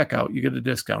code at checkout, you get a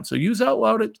discount. So use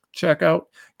OUTLOUD at checkout,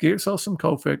 get yourself some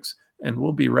Cofix, and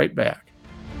we'll be right back.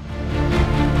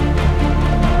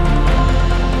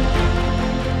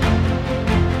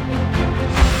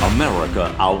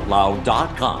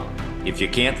 AmericaOutloud.com. If you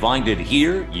can't find it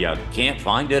here, you can't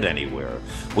find it anywhere.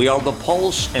 We are the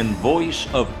pulse and voice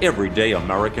of everyday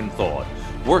American thought,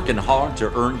 working hard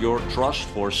to earn your trust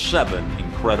for 7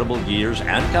 incredible years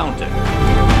and counting.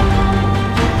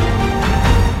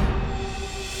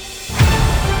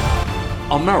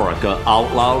 America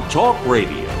Out Loud Talk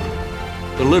Radio.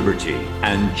 Liberty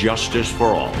and justice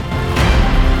for all.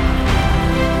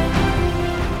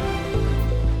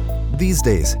 These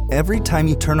days, every time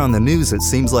you turn on the news, it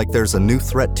seems like there's a new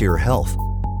threat to your health.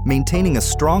 Maintaining a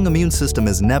strong immune system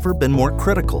has never been more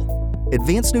critical.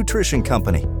 Advanced nutrition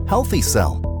company, Healthy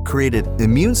Cell, created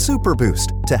Immune Super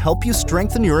Boost to help you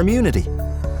strengthen your immunity.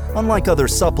 Unlike other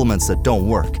supplements that don't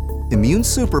work, Immune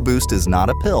Super Boost is not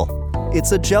a pill.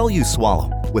 It's a gel you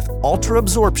swallow with ultra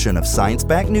absorption of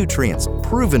science-backed nutrients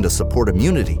proven to support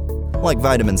immunity, like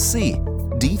vitamin C,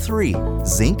 D3,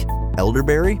 zinc,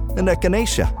 elderberry, and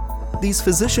echinacea. These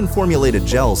physician-formulated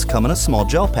gels come in a small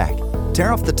gel pack.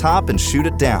 Tear off the top and shoot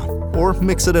it down, or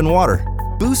mix it in water.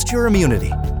 Boost your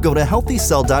immunity. Go to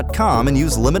healthycell.com and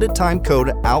use limited time code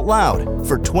OUTLOUD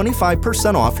for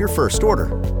 25% off your first order.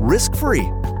 Risk-free.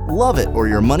 Love it or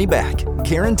your money back.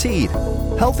 Guaranteed.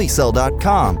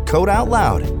 Healthycell.com, code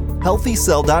OUTLOUD.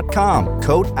 Healthycell.com,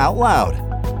 code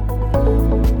OUTLOUD.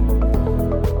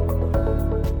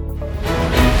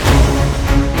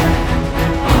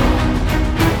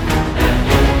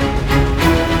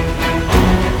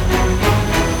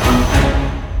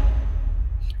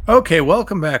 Okay,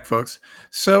 welcome back, folks.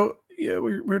 So yeah,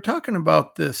 we're talking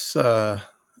about this. Well,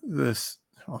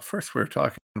 first we were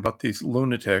talking about these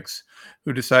lunatics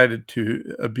who decided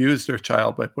to abuse their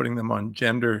child by putting them on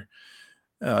gender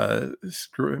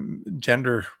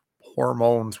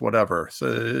hormones, whatever.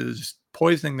 So just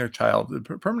poisoning their child,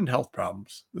 permanent health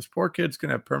problems. This poor kid's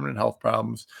going to have permanent health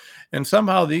problems. And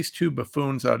somehow these two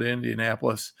buffoons out of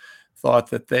Indianapolis thought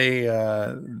that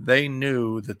they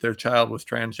knew that their child was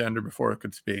transgender before it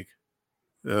could speak.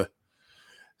 Ugh.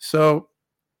 So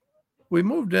we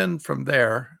moved in from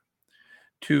there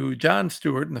to Jon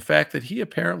Stewart and the fact that he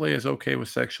apparently is okay with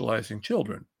sexualizing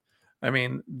children. I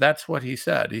mean, that's what he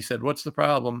said. He said, "What's the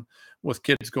problem with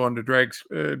kids going to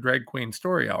drag queen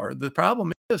story hour?" The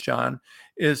problem is, John,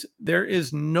 is there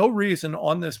is no reason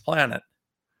on this planet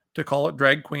to call it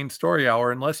drag queen story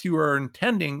hour unless you are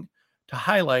intending to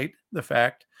highlight the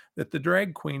fact that the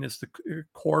drag queen is the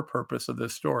core purpose of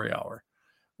this story hour.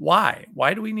 Why?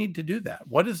 Why do we need to do that?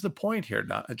 What is the point here,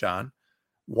 John?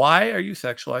 Why are you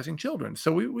sexualizing children?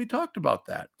 So we talked about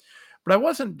that, but I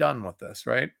wasn't done with this,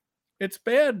 right? It's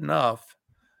bad enough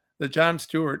that Jon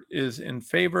Stewart is in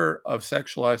favor of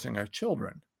sexualizing our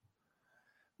children.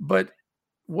 But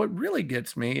what really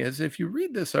gets me is if you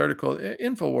read this article,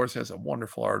 InfoWars has a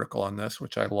wonderful article on this,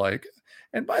 which I like.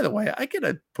 And by the way, I get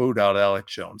a boot out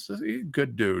Alex Jones. He's a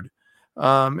good dude.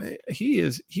 He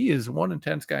is one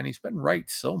intense guy, and he's been right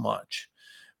so much.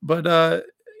 But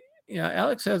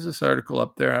Alex has this article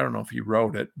up there. I don't know if he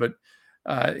wrote it, but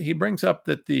he brings up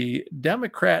that the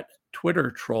Democrat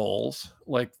Twitter trolls,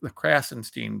 like the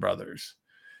Krasenstein brothers,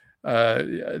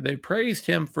 they praised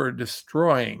him for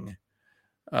destroying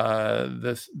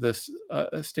this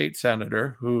state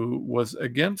senator who was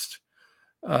against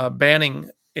banning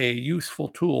a useful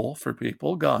tool for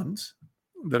people, guns,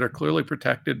 that are clearly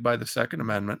protected by the Second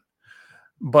Amendment,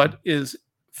 but is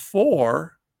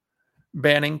for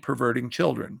banning perverting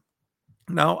children.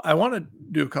 Now, I want to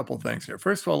do a couple of things here.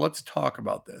 First of all, let's talk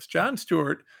about this. Jon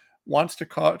Stewart wants to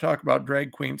talk about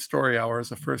drag queen story hour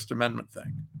as a First Amendment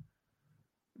thing.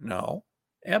 No,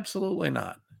 absolutely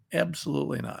not.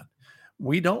 Absolutely not.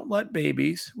 We don't let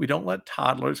babies, we don't let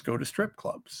toddlers go to strip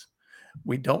clubs.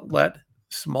 We don't let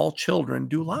small children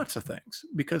do lots of things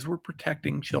because we're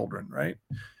protecting children, right?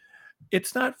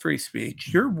 It's not free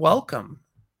speech. You're welcome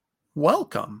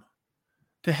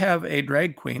to have a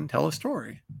drag queen tell a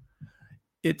story.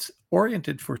 It's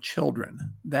oriented for children.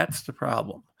 That's the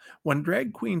problem. When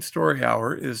drag queen story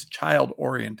hour is child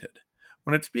oriented,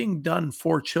 when it's being done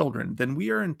for children, then we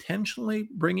are intentionally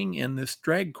bringing in this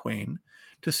drag queen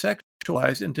to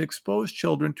sexualize and to expose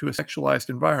children to a sexualized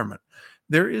environment.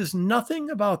 There is nothing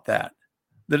about that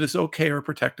is okay or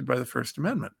protected by the First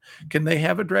Amendment. Can they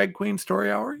have a drag queen story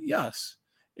hour? Yes,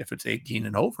 if it's 18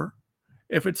 and over.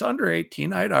 If it's under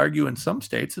 18, I'd argue in some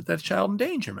states that that's child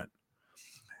endangerment.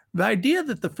 The idea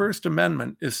that the First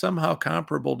Amendment is somehow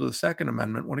comparable to the Second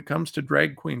Amendment when it comes to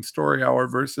drag queen story hour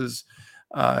versus,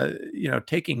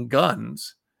 taking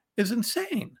guns is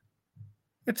insane.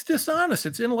 It's dishonest.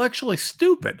 It's intellectually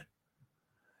stupid.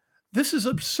 This is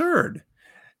absurd.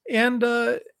 And,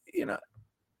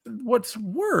 what's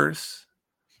worse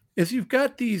is you've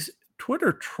got these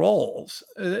Twitter trolls.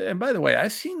 And by the way,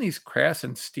 I've seen these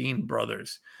Krasenstein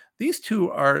brothers. These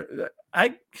two are,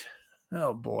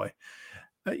 oh boy.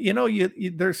 They're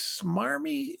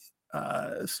smarmy,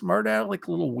 smart aleck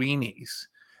little weenies.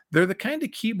 They're the kind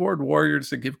of keyboard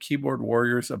warriors that give keyboard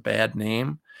warriors a bad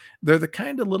name. They're the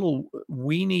kind of little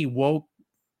weenie woke,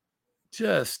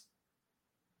 just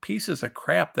pieces of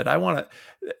crap that I want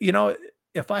to,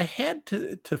 if I had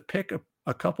to pick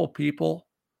a couple people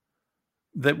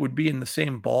that would be in the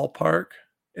same ballpark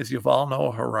as Yuval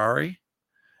Noah Harari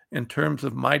in terms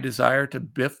of my desire to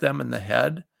biff them in the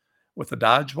head with a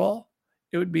dodgeball,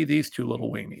 it would be these two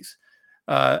little weenies.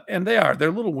 And they're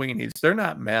little weenies. They're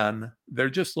not men. They're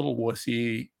just little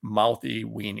wussy, mouthy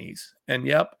weenies. And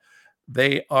yep,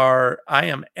 they are. I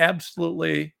am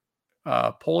absolutely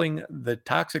pulling the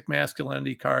toxic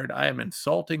masculinity card. I am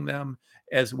insulting them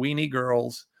as weenie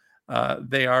girls.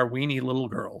 They are weenie little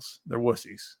girls. They're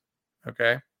wussies.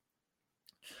 Okay.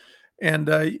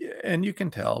 And you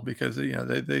can tell because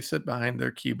they sit behind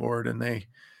their keyboard and they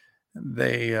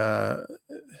go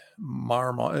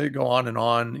on and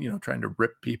on, trying to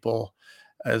rip people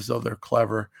as though they're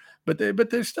clever, but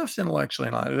their stuff's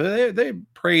intellectually not. They're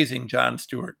praising Jon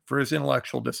Stewart for his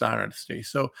intellectual dishonesty.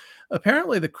 So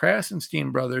apparently the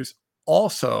Krasenstein brothers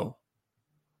also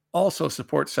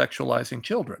support sexualizing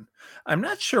children. I'm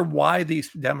not sure why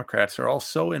these Democrats are all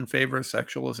so in favor of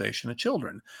sexualization of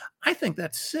children. I think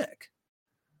that's sick.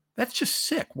 That's just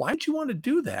sick. Why would you want to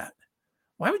do that?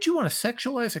 Why would you want to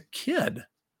sexualize a kid?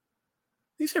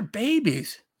 These are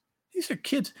babies. These are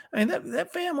kids. I mean,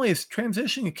 that family is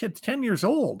transitioning a kid 10 years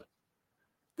old.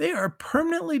 They are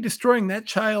permanently destroying that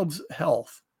child's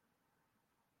health.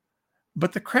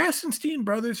 But the Krasenstein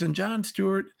brothers and Jon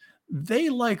Stewart, they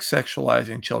like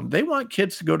sexualizing children. They want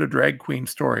kids to go to drag queen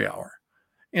story hour.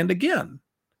 And again,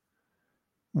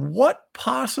 what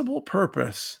possible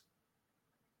purpose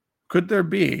could there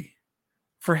be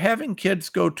for having kids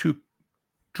go to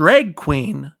drag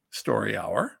queen story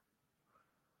hour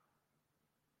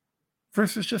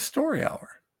versus just story hour.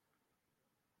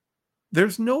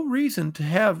 There's no reason to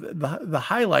have the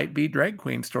highlight be drag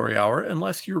queen story hour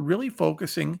unless you're really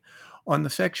focusing on the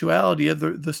sexuality of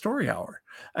the story hour.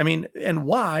 I mean, and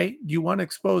why do you want to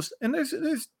expose? And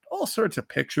there's all sorts of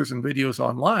pictures and videos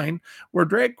online where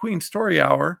drag queen story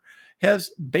hour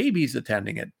has babies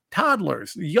attending it,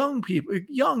 toddlers, young people,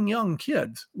 young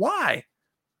kids. Why?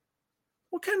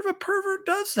 What kind of a pervert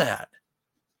does that?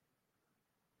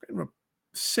 What kind of a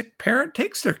sick parent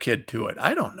takes their kid to it?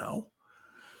 I don't know.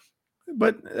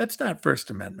 But that's not First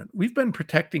Amendment. We've been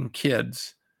protecting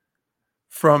kids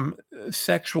from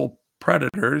sexual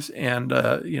predators and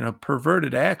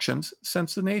perverted actions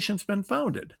since the nation's been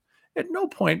founded. At no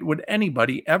point would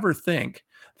anybody ever think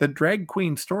that drag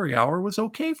queen story hour was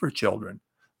okay for children.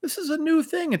 This is a new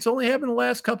thing. It's only happened in the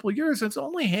last couple of years. It's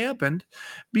only happened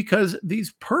because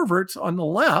these perverts on the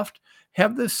left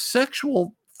have this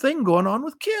sexual thing going on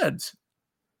with kids.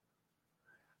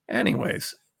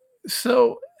 Anyways,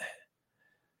 so,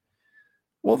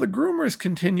 well, the groomers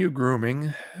continue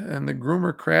grooming, and the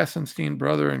groomer Krasenstein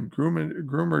brother and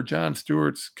groomer John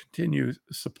Stewart's continue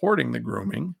supporting the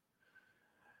grooming.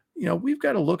 We've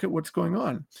got to look at what's going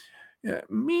on.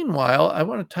 Meanwhile, I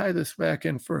want to tie this back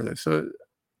in further. So,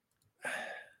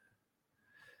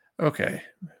 okay,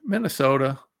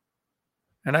 Minnesota,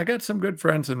 and I got some good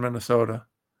friends in Minnesota.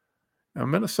 Now,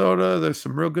 Minnesota, there's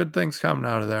some real good things coming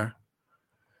out of there.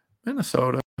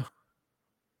 Minnesota,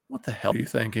 what the hell are you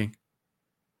thinking?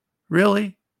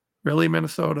 Really? Really,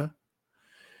 Minnesota?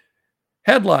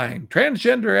 Headline,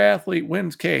 transgender athlete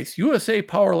wins case. USA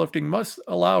Powerlifting must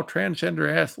allow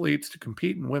transgender athletes to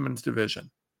compete in women's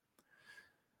division.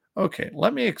 Okay,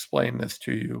 let me explain this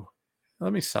to you.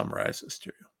 Let me summarize this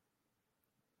to you.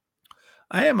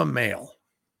 I am a male.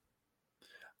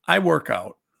 I work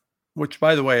out, which,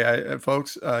 by the way,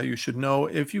 folks, you should know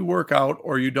if you work out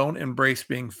or you don't embrace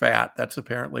being fat, that's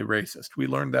apparently racist. We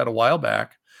learned that a while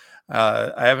back.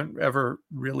 I haven't ever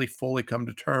really fully come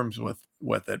to terms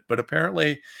with it, but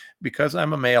apparently because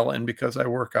I'm a male and because I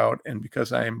work out and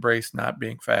because I embrace not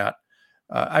being fat,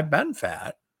 I've been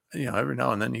fat. Every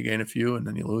now and then you gain a few and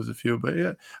then you lose a few, but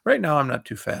yeah, right now I'm not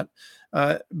too fat.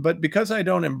 But because I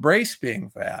don't embrace being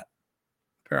fat,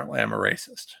 apparently I'm a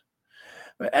racist.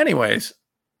 But anyways,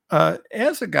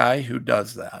 as a guy who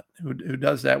does that, who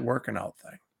does that working out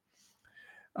thing,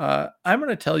 I'm going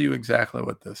to tell you exactly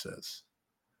what this is.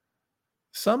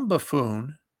 Some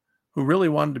buffoon who really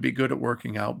wanted to be good at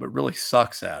working out but really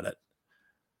sucks at it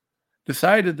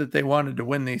decided that they wanted to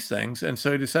win these things, and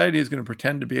so he decided he was going to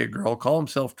pretend to be a girl, call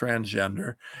himself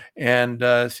transgender, and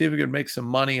see if he could make some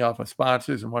money off of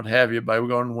sponsors and what have you by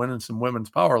going and winning some women's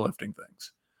powerlifting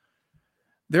things.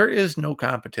 There is no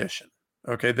competition.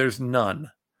 Okay, there's none.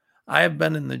 I have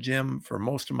been in the gym for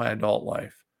most of my adult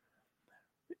life.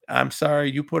 I'm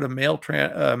sorry, you put a male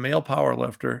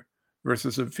powerlifter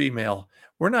versus a female,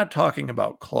 we're not talking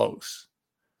about close.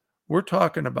 We're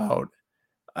talking about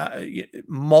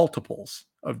multiples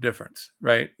of difference,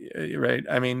 right? Right.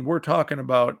 I mean, we're talking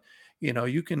about,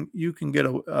 you can get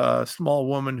a small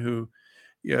woman who,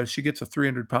 she gets a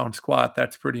 300-pound squat.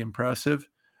 That's pretty impressive.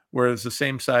 Whereas the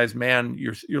same size man,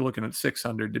 you're looking at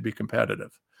 600 to be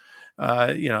competitive.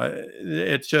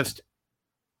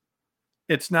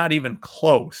 It's not even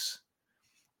close.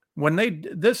 When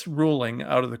this ruling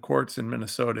out of the courts in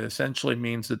Minnesota essentially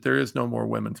means that there is no more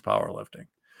women's powerlifting.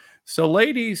 So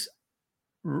ladies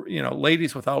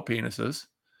without penises,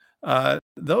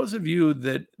 those of you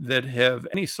that have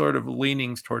any sort of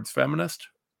leanings towards feminist,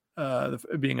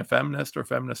 being a feminist or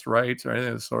feminist rights or anything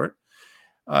of the sort,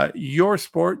 your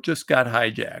sport just got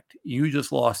hijacked. You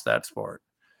just lost that sport.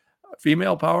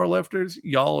 Female powerlifters,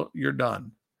 you're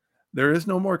done. There is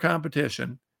no more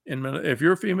competition. If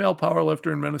you're a female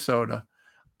powerlifter in Minnesota,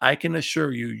 I can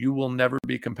assure you, you will never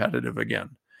be competitive again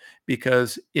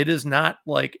because it is not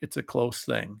like it's a close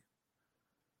thing.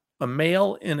 A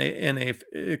male in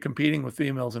a competing with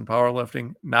females in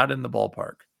powerlifting, not in the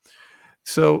ballpark.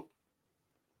 So,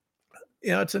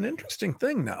 it's an interesting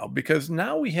thing now because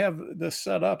now we have this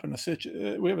set up in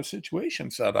we have a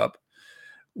situation set up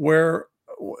where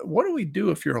what do we do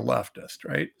if you're a leftist,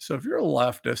 right? So if you're a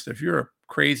leftist, if you're a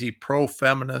crazy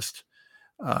pro-feminist,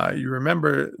 you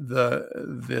remember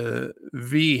the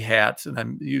V hats, and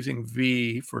I'm using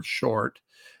V for short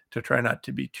to try not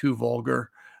to be too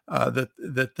vulgar, that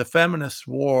the feminists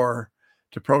wore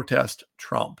to protest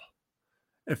Trump.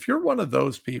 If you're one of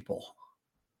those people,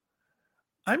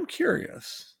 I'm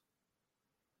curious.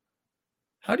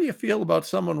 How do you feel about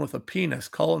someone with a penis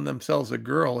calling themselves a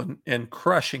girl and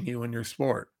crushing you in your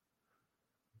sport?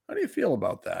 How do you feel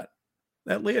about that?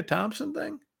 That Leah Thompson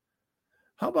thing?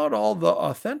 How about all the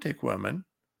authentic women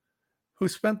who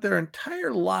spent their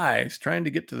entire lives trying to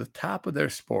get to the top of their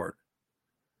sport,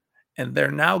 and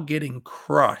they're now getting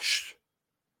crushed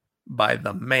by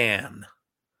the man?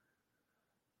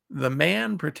 The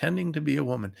man pretending to be a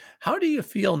woman. How do you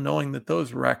feel knowing that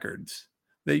those records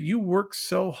that you worked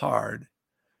so hard,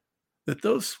 that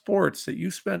those sports that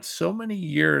you spent so many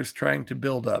years trying to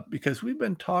build up? Because we've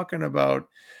been talking about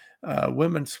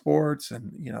women's sports,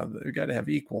 and they got to have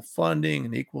equal funding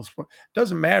and equal sport. It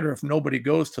doesn't matter if nobody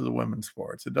goes to the women's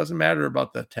sports. It doesn't matter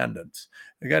about the attendance.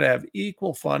 They got to have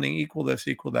equal funding, equal this,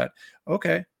 equal that.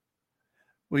 Okay.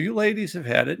 Well, you ladies have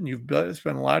had it, and you've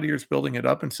spent a lot of years building it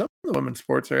up. And some of the women's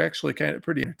sports are actually kind of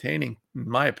pretty entertaining, in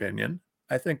my opinion.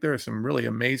 I think there are some really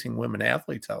amazing women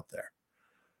athletes out there.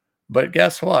 But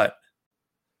guess what?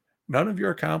 None of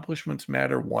your accomplishments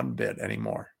matter one bit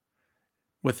anymore.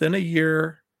 Within a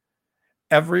year,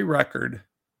 every record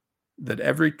that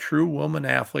every true woman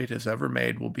athlete has ever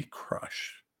made will be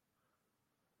crushed.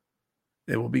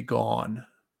 It will be gone.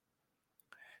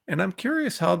 And I'm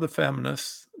curious how the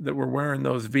feminists that were wearing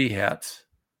those V hats,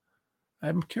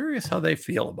 I'm curious how they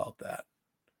feel about that.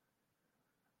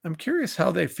 I'm curious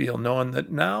how they feel knowing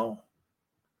that now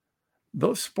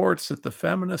those sports that the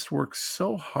feminists work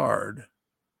so hard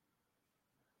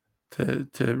to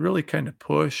really kind of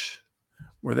push,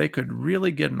 where they could really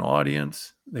get an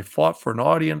audience. They fought for an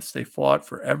audience. They fought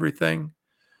for everything.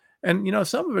 And,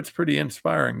 some of it's pretty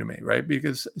inspiring to me, right?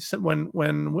 Because when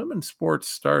women's sports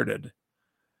started,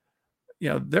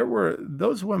 there were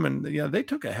those women, they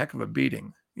took a heck of a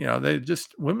beating.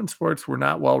 Women's sports were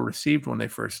not well received when they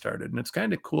first started. And it's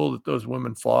kind of cool that those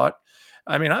women fought.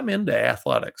 I mean, I'm into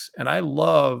athletics, and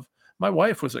my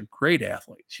wife was a great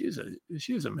athlete. She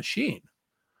was a machine.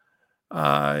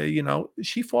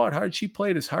 She fought hard. She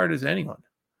played as hard as anyone.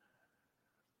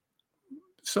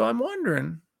 So I'm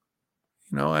wondering,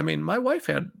 my wife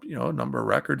had, a number of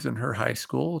records in her high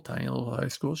school, tiny little high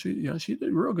school. She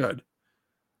did real good.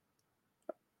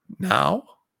 Now,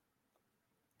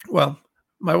 well,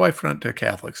 my wife went to a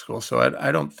Catholic school, so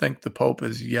I don't think the Pope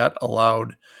has yet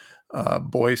allowed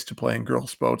boys to play in girl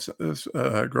sports in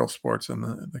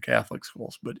the Catholic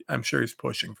schools, but I'm sure he's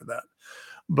pushing for that.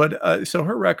 But so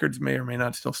her records may or may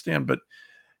not still stand. But,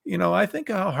 I think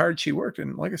how hard she worked.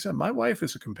 And like I said, my wife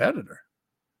is a competitor.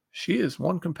 She is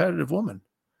one competitive woman.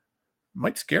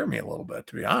 Might scare me a little bit,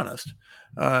 to be honest.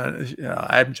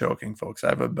 I'm joking, folks. I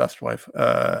have a best wife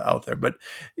out there. But,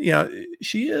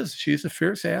 she's a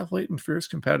fierce athlete and fierce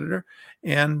competitor.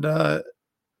 And,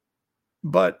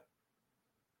 but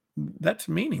that's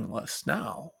meaningless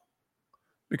now.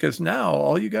 Because now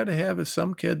all you got to have is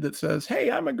some kid that says,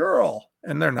 hey, I'm a girl.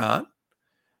 And they're not.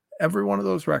 Every one of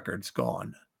those records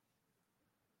gone.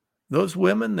 Those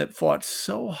women that fought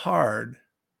so hard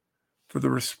for the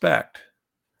respect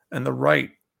and the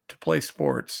right to play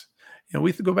sports.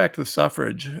 We go back to the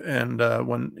suffrage and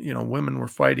when, women were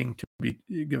fighting to be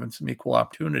given some equal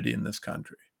opportunity in this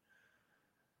country.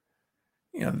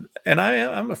 And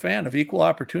I'm a fan of equal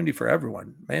opportunity for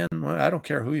everyone. Man, I don't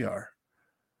care who you are.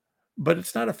 But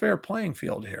it's not a fair playing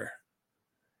field here.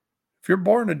 If you're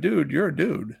born a dude, you're a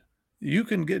dude. You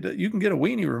can get a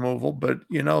weenie removal, but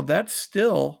that's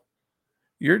still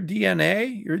your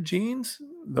DNA, your genes.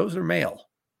 Those are male.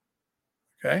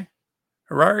 Okay,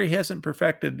 Harari hasn't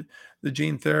perfected the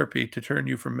gene therapy to turn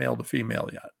you from male to female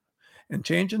yet, and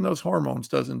changing those hormones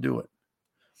doesn't do it.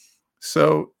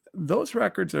 So those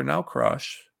records are now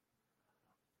crushed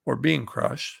or being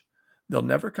crushed. They'll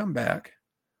never come back.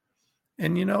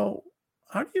 And,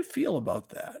 how do you feel about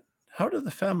that? How do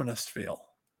the feminists feel?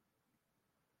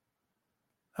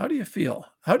 How do you feel?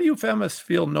 How do you feminists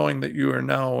feel knowing that you are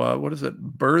now,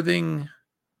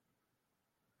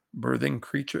 birthing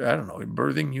creature? I don't know,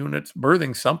 birthing units,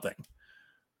 birthing something.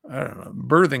 I don't know,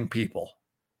 birthing people.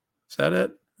 Is that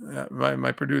it?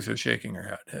 My producer's shaking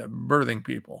her head. Birthing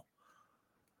people.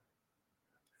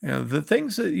 The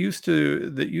things that used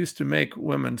to make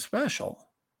women special,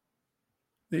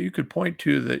 that you could point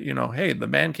to that, hey, the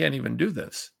man can't even do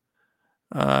this.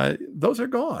 Those are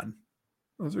gone.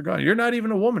 Those are gone. You're not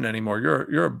even a woman anymore.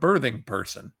 You're a birthing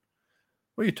person.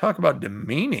 Well, you talk about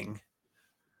demeaning.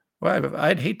 Well,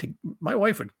 I'd hate to, my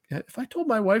wife would, if I told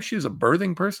my wife she was a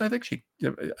birthing person, I think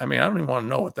I don't even want to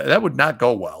know what that would not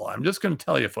go well. I'm just going to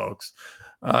tell you folks,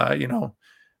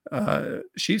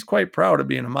 she's quite proud of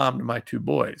being a mom to my two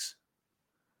boys.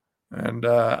 And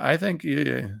I think,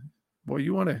 you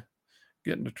want to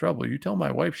get into trouble. You tell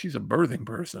my wife she's a birthing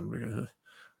person, because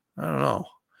I don't know.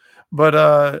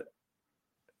 But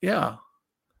yeah,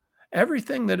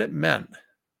 everything that it meant.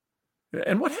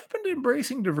 And what happened to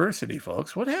embracing diversity,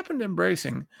 folks? What happened to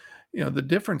embracing, the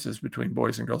differences between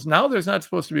boys and girls? Now there's not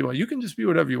supposed to be, well, you can just be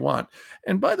whatever you want.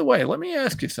 And by the way, let me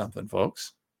ask you something,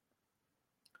 folks.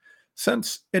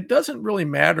 Since it doesn't really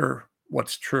matter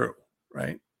what's true,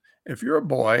 right? If you're a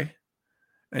boy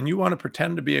and you want to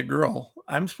pretend to be a girl,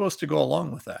 I'm supposed to go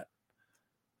along with that.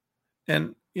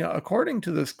 And, according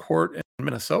to this court in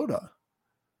Minnesota,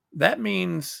 that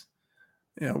means,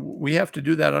 we have to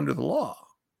do that under the law.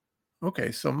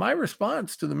 Okay, so my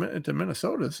response to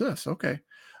Minnesota is this. Okay,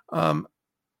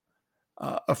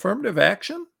 affirmative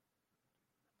action.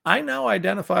 I now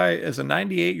identify as a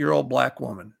 98-year-old Black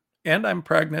woman, and I'm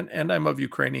pregnant, and I'm of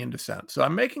Ukrainian descent. So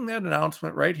I'm making that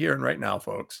announcement right here and right now,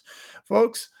 folks.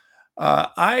 Folks,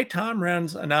 I, Tom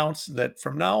Renz, announced that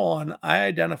from now on, I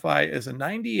identify as a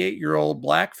 98-year-old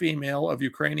Black female of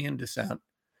Ukrainian descent,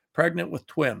 pregnant with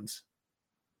twins.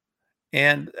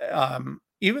 And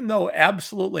even though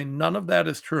absolutely none of that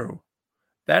is true,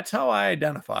 that's how I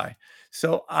identify.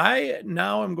 So I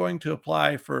now am going to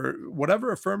apply for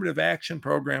whatever affirmative action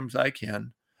programs I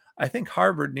can. I think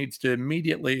Harvard needs to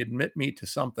immediately admit me to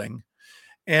something.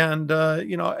 And,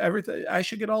 everything, I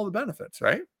should get all the benefits,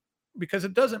 right? Because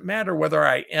it doesn't matter whether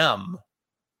I am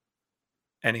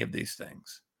any of these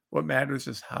things. What matters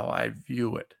is how I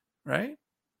view it, right?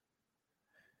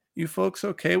 You folks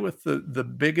okay with the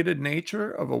bigoted nature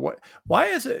of why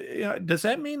is it, does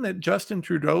that mean that Justin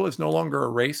Trudeau is no longer a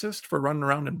racist for running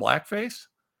around in blackface?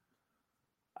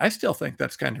 I still think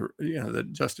that's kind of,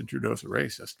 that Justin Trudeau's a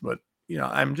racist, but,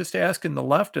 I'm just asking the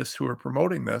leftists who are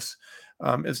promoting this,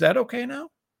 is that okay now?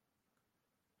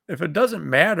 If it doesn't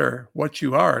matter what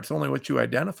you are, it's only what you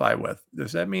identify with.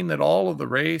 Does that mean that all of the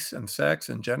race and sex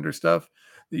and gender stuff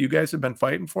that you guys have been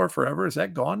fighting for forever, is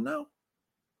that gone now?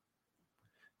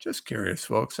 Just curious,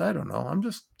 folks. I don't know. I'm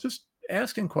just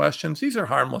asking questions. These are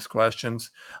harmless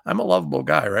questions. I'm a lovable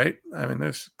guy, right? I mean,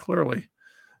 there's clearly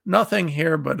nothing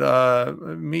here but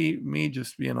me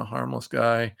just being a harmless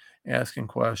guy, asking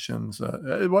questions.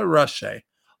 What Rush say?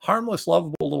 Harmless,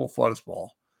 lovable little fuzzball.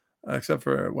 Except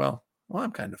for, well,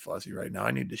 I'm kind of fuzzy right now.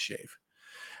 I need to shave.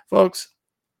 Folks,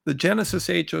 the Genesis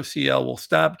HOCL will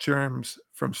stop germs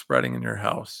from spreading in your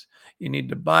house. You need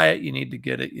to buy it. You need to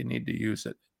get it. You need to use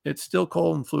it. It's still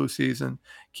cold and flu season.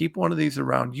 Keep one of these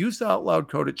around. Use the Out Loud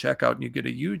code at checkout and you get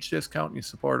a huge discount and you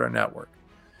support our network.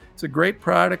 It's a great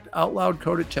product. Out Loud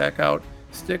code at checkout.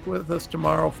 Stick with us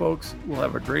tomorrow, folks. We'll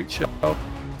have a great show.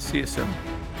 See you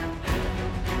soon.